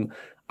Yeah.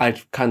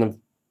 I'd kind of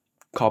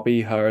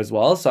copy her as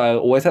well. So I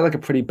always had like a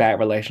pretty bad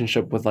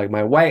relationship with like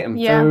my weight and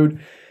Yeah.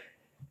 food.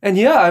 And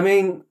yeah, I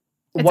mean,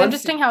 It's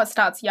interesting how it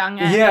starts young.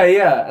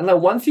 Yeah. And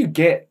like once you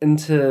get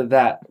into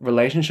that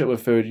relationship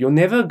with food, you're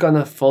never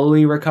gonna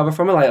fully recover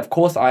from it. Like, of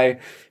course, I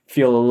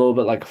feel a little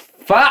bit like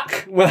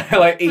fuck when I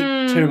like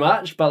eat too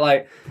much, but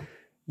like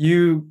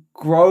you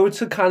grow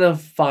to kind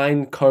of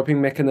find coping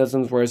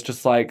mechanisms where it's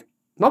just like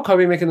not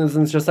coping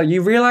mechanisms, just like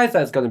you realize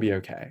that it's gonna be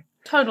okay.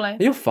 Totally.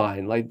 You're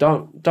fine. Like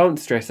don't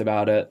stress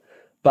about it.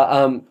 But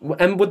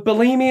and with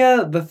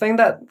bulimia, the thing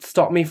that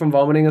stopped me from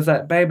vomiting is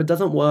that, babe, it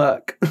doesn't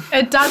work.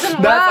 It doesn't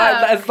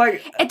work. It's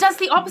like it does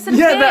the opposite.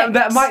 Yeah,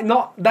 that might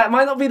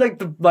not be like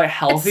the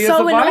healthiest it's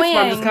so advice. Annoying. But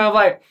I'm just kind of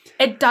like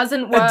it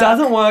doesn't work. It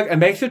doesn't work. It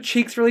makes your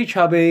cheeks really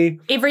chubby.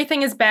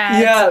 Everything is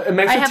bad. Yeah, it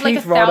makes your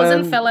teeth rotten. I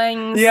have like 1,000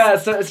 fillings. Yeah,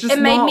 so it's just it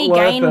made me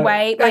gain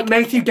weight. Like, it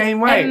makes you gain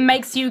weight. It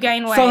makes you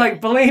gain weight. So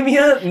like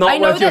bulimia, not I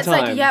know worth your that's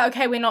time. like, yeah,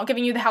 okay, we're not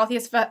giving you the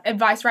healthiest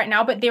advice right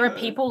now, but there are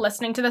people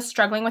listening to this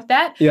struggling with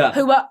that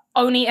who are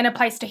only in a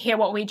place to hear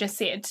what we just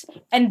said.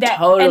 And that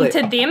and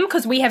to them,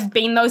 because we have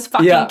been those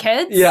fucking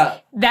kids,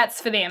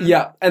 that's for them.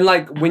 Yeah. And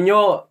like when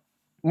you're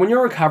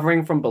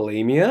recovering from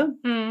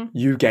bulimia,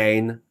 you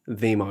gain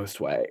the most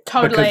weight.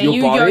 Totally. Because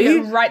your body,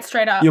 yo right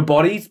straight up. Your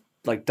body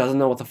like doesn't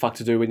know what the fuck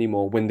to do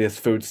anymore when there's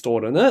food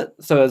stored in it.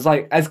 So it's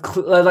like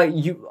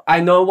I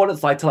know what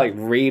it's like to like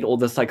read all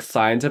this like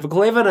scientific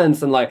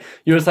evidence and like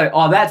you're just like,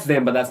 oh, that's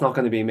them, but that's not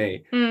going to be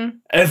me.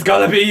 It's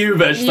gonna be you,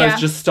 bitch. So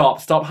just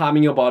stop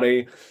harming your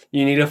body.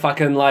 You need to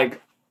fucking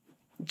like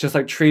just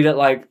like treat it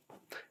like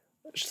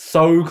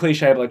so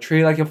cliche, but like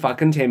treat it like your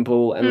fucking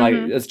temple and like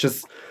it's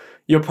just.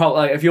 You're probably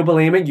like, if you're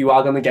bulimic, you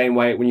are going to gain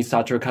weight when you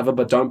start to recover,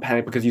 but don't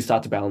panic because you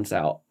start to balance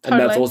out. Totally.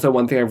 And that's also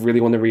one thing I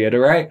really want to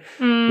reiterate.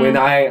 When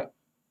I,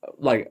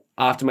 like,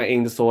 after my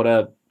eating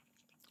disorder,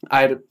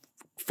 I'd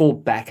fall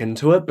back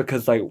into it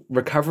because, like,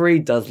 recovery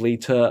does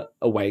lead to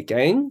a weight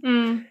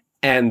gain.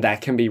 And that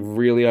can be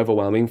really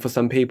overwhelming for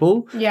some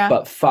people. Yeah.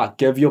 But fuck,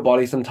 give your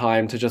body some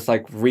time to just,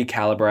 like,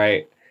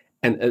 recalibrate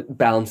and it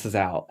balances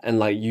out. And,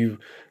 like,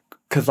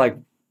 because, like,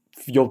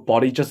 your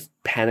body just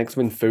panics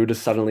when food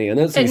is suddenly in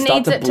it, so you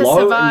start to blow.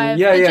 To survive.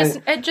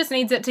 It just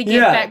needs it to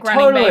get back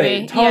running,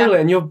 baby. Totally.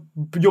 And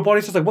your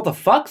body's just like, what the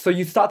fuck? So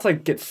you start to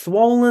like get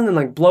swollen and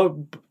like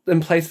blow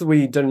in places where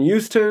you didn't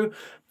used to,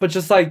 but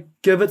just like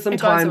give it some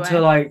time to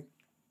like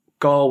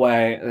go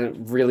away, and it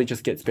really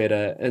just gets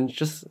better. And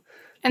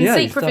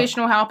seek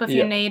professional help if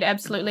you need,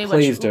 absolutely.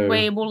 Please do.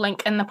 We will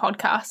link in the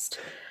podcast.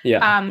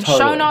 Yeah.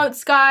 Show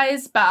notes,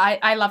 guys. But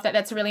I love that.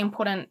 That's a really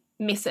important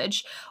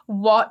message.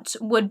 What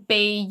would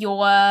be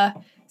your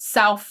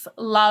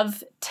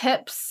self-love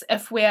tips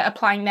if we're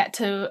applying that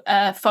to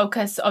a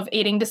focus of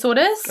eating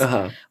disorders?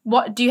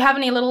 What do you have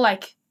any little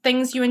like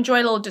things you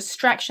enjoy, little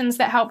distractions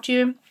that helped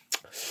you?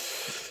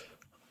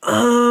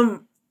 I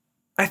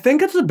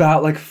think it's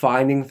about like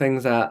finding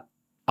things that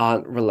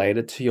aren't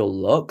related to your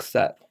looks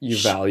that you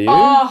value.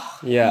 Oh,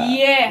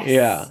 yes.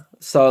 Yeah.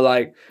 So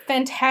like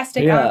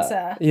fantastic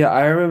answer. Yeah,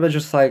 I remember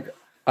just like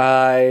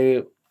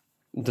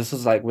this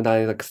was like when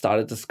I like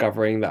started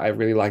discovering that I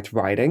really liked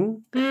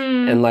writing,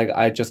 and like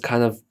I just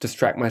kind of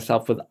distract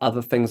myself with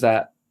other things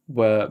that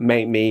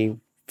made me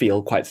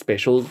feel quite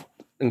special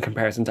in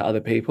comparison to other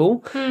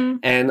people,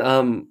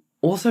 and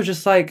also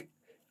just like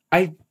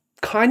I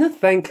kind of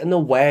think in a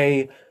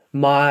way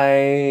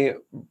my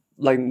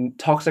like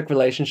toxic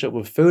relationship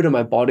with food and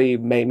my body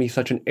made me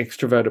such an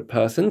extroverted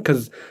person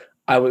because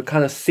I would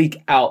kind of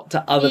seek out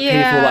to other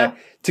people like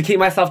to keep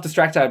myself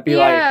distracted. I'd be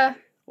like.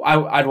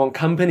 I'd want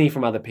company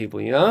from other people,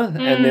 you know?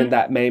 And then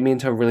that made me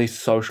into a really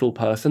social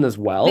person as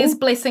well. There's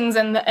blessings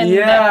in that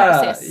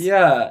process.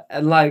 Yeah.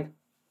 And like,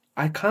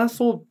 I kind of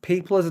saw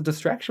people as a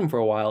distraction for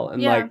a while.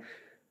 And like,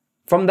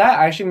 from that,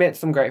 I actually met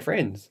some great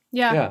friends.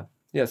 Yeah.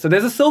 So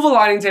there's a silver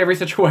lining to every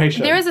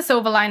situation. There is a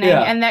silver lining,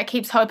 and that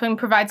keeps hope and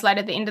provides light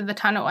at the end of the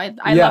tunnel. I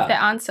love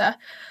that answer.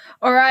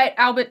 All right,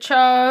 Albert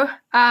Cho.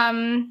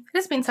 It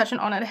has been such an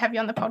honor to have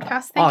you on the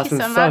podcast. Thank you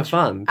so much. It's been so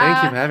fun.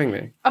 Thank you for having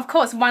me. Of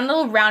course, one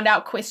little round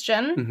out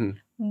question.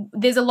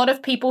 There's a lot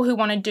of people who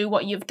want to do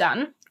what you've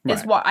done,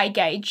 is what I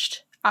gauged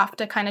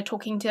after kind of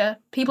talking to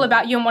people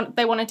about you and what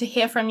they wanted to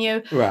hear from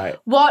you. Right.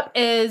 What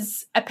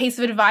is a piece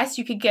of advice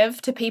you could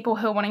give to people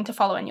who are wanting to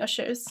follow in your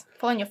shoes?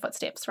 Follow in your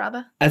footsteps,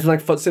 rather. As like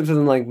footsteps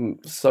in like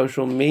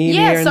social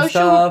media and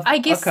stuff? I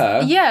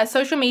guess,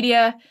 social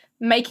media,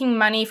 making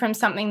money from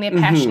something they're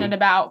passionate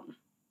about.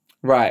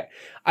 Right.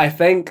 I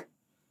think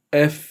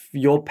if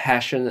your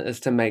passion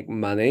is to make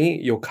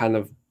money, you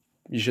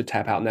should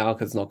tap out now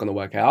because it's not going to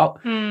work out.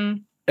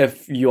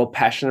 If you're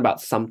passionate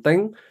about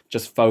something,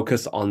 just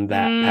focus on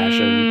that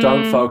passion.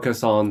 Don't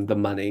focus on the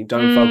money.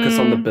 Don't focus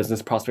on the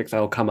business prospects that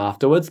will come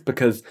afterwards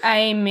because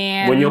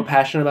when you're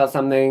passionate about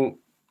something,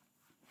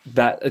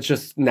 that it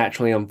just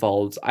naturally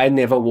unfolds. I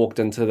never walked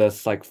into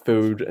this like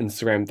food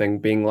Instagram thing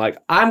being like,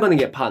 I'm going to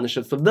get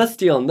partnerships with this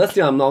deal and this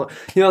deal. I'm not,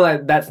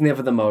 like that's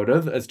never the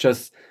motive. It's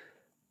just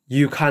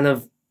you kind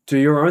of do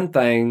your own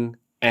thing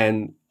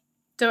and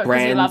do it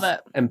because you love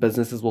it. And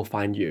businesses will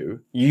find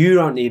you. You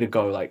don't need to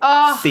go like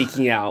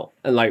seeking out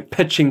and like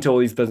pitching to all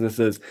these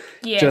businesses.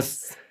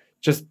 Yes.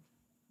 Just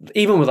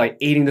even with like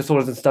eating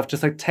disorders and stuff,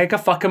 just like take a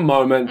fucking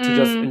moment to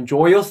just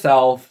enjoy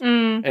yourself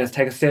and just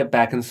take a step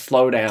back and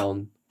slow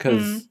down,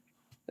 because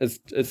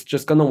it's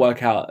just gonna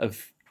work out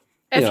if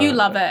you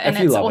love it and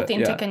it's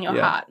authentic in your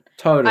heart.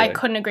 Totally. I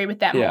couldn't agree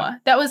with that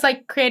more. That was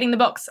like creating the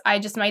books. I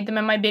just made them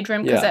in my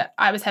bedroom because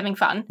I was having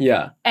fun.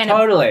 Yeah. And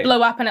it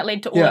blew up and it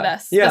led to all of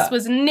this. Yeah. This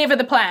was never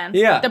the plan.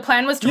 Yeah. The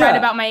plan was to write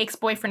about my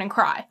ex-boyfriend and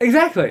cry.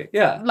 Exactly.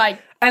 Yeah.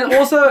 Like, and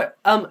also,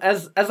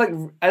 as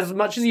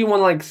much as you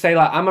want to like say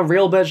like I'm a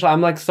real bitch, like,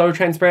 I'm like so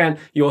transparent,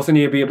 you also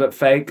need to be a bit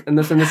fake in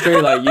this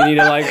industry. Like you need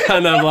to like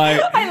kind of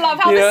like I love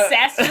how the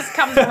sass just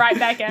comes right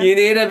back in. You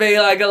need to be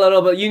like a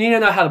little bit. You need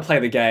to know how to play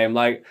the game.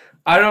 Like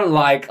I don't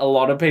like a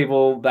lot of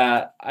people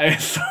that I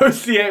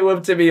associate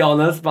with, to be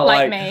honest. But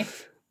like me.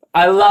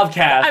 I love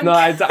Cass.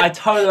 I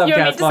totally love Cass. You're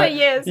meant to say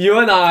yes. You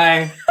and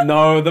I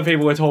know the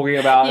people we're talking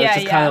about. And it's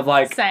just kind of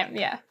like same.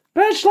 Yeah.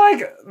 Bitch,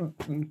 like,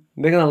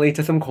 they're gonna lead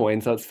to some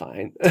coins, so it's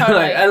fine.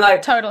 Totally. And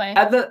like, totally.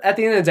 At the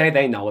end of the day,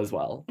 they know as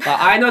well. Like,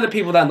 I know the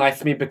people that are nice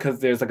to me because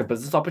there's like a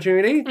business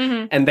opportunity,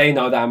 and they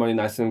know that I'm only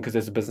nice to them because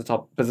there's a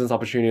business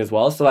opportunity as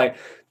well. So like,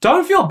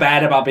 don't feel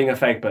bad about being a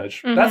fake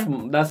bitch.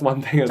 That's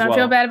one thing as well. Don't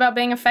feel bad about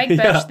being a fake bitch.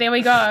 Yeah. There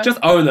we go. Just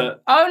own it.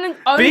 Own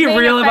be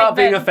real about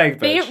being a fake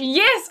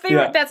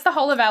bitch. That's the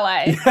whole of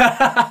LA.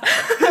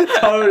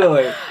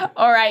 Totally.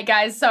 All right,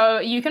 guys. So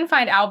you can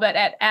find Albert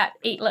at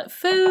Eat Lit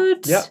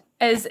Food. Yep.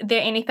 Is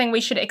there anything we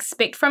should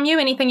expect from you?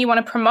 Anything you want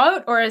to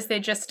promote? Or is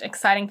there just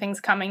exciting things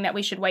coming that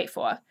we should wait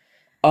for?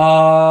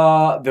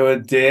 There were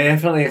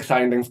definitely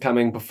exciting things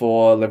coming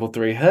before level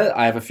 3 hit.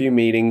 I have a few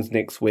meetings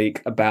next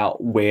week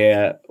about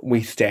where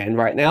we stand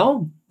right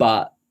now.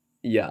 But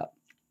yeah.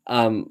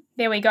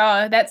 There we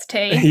go. That's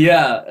tea.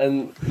 Yeah.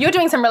 And you're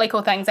doing some really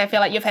cool things. I feel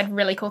like you've had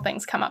really cool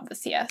things come up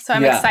this year. So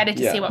I'm excited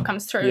to see what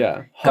comes through.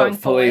 Yeah. Going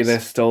Hopefully forward. they're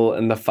still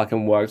in the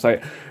fucking works.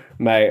 Like,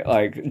 mate,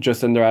 like,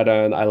 Jacinda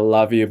Ardern, I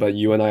love you, but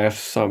you and I have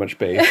so much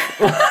beef.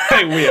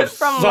 Like, we have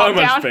so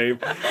much beef.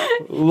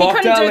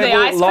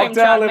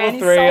 Lockdown level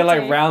 3,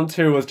 like, round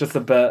 2 was just a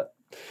bit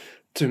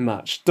too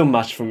much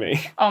for me.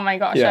 Oh my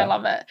gosh, I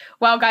love it.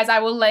 Well, guys, I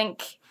will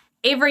link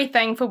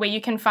everything for where you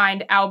can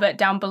find Albert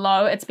down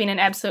below. It's been an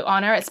absolute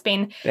honor. It's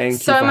been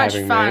so much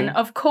fun.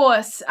 Of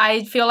course,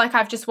 I feel like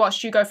I've just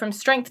watched you go from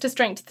strength to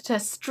strength to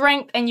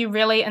strength, and you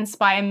really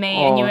inspire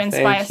me, and you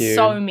inspire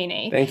so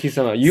many. Thank you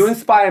so much. You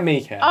inspire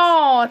me, Cass.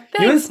 Oh,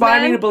 thanks, you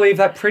inspire me to believe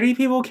that pretty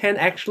people can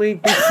actually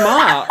be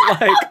smart.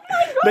 Like,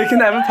 they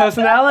can have a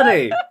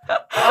personality.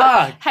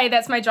 Hey,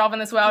 that's my job in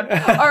this world.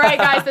 All right,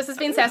 guys, this has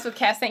been Sass with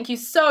Cass. Thank you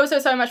so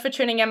much for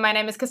tuning in. My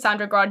name is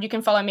Cassandra Grod. You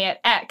can follow me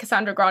at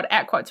Cassandra Grod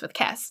at Quotes with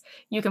Cass.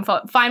 You can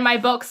find my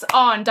books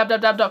on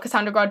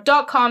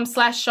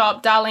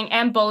www.cassandragrod.com/shop, Darling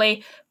and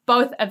Bully,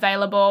 both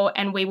available,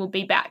 and we will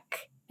be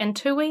back in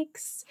 2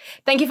 weeks.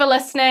 Thank you for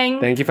listening.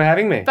 Thank you for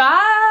having me.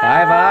 Bye.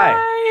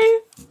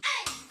 Bye-bye.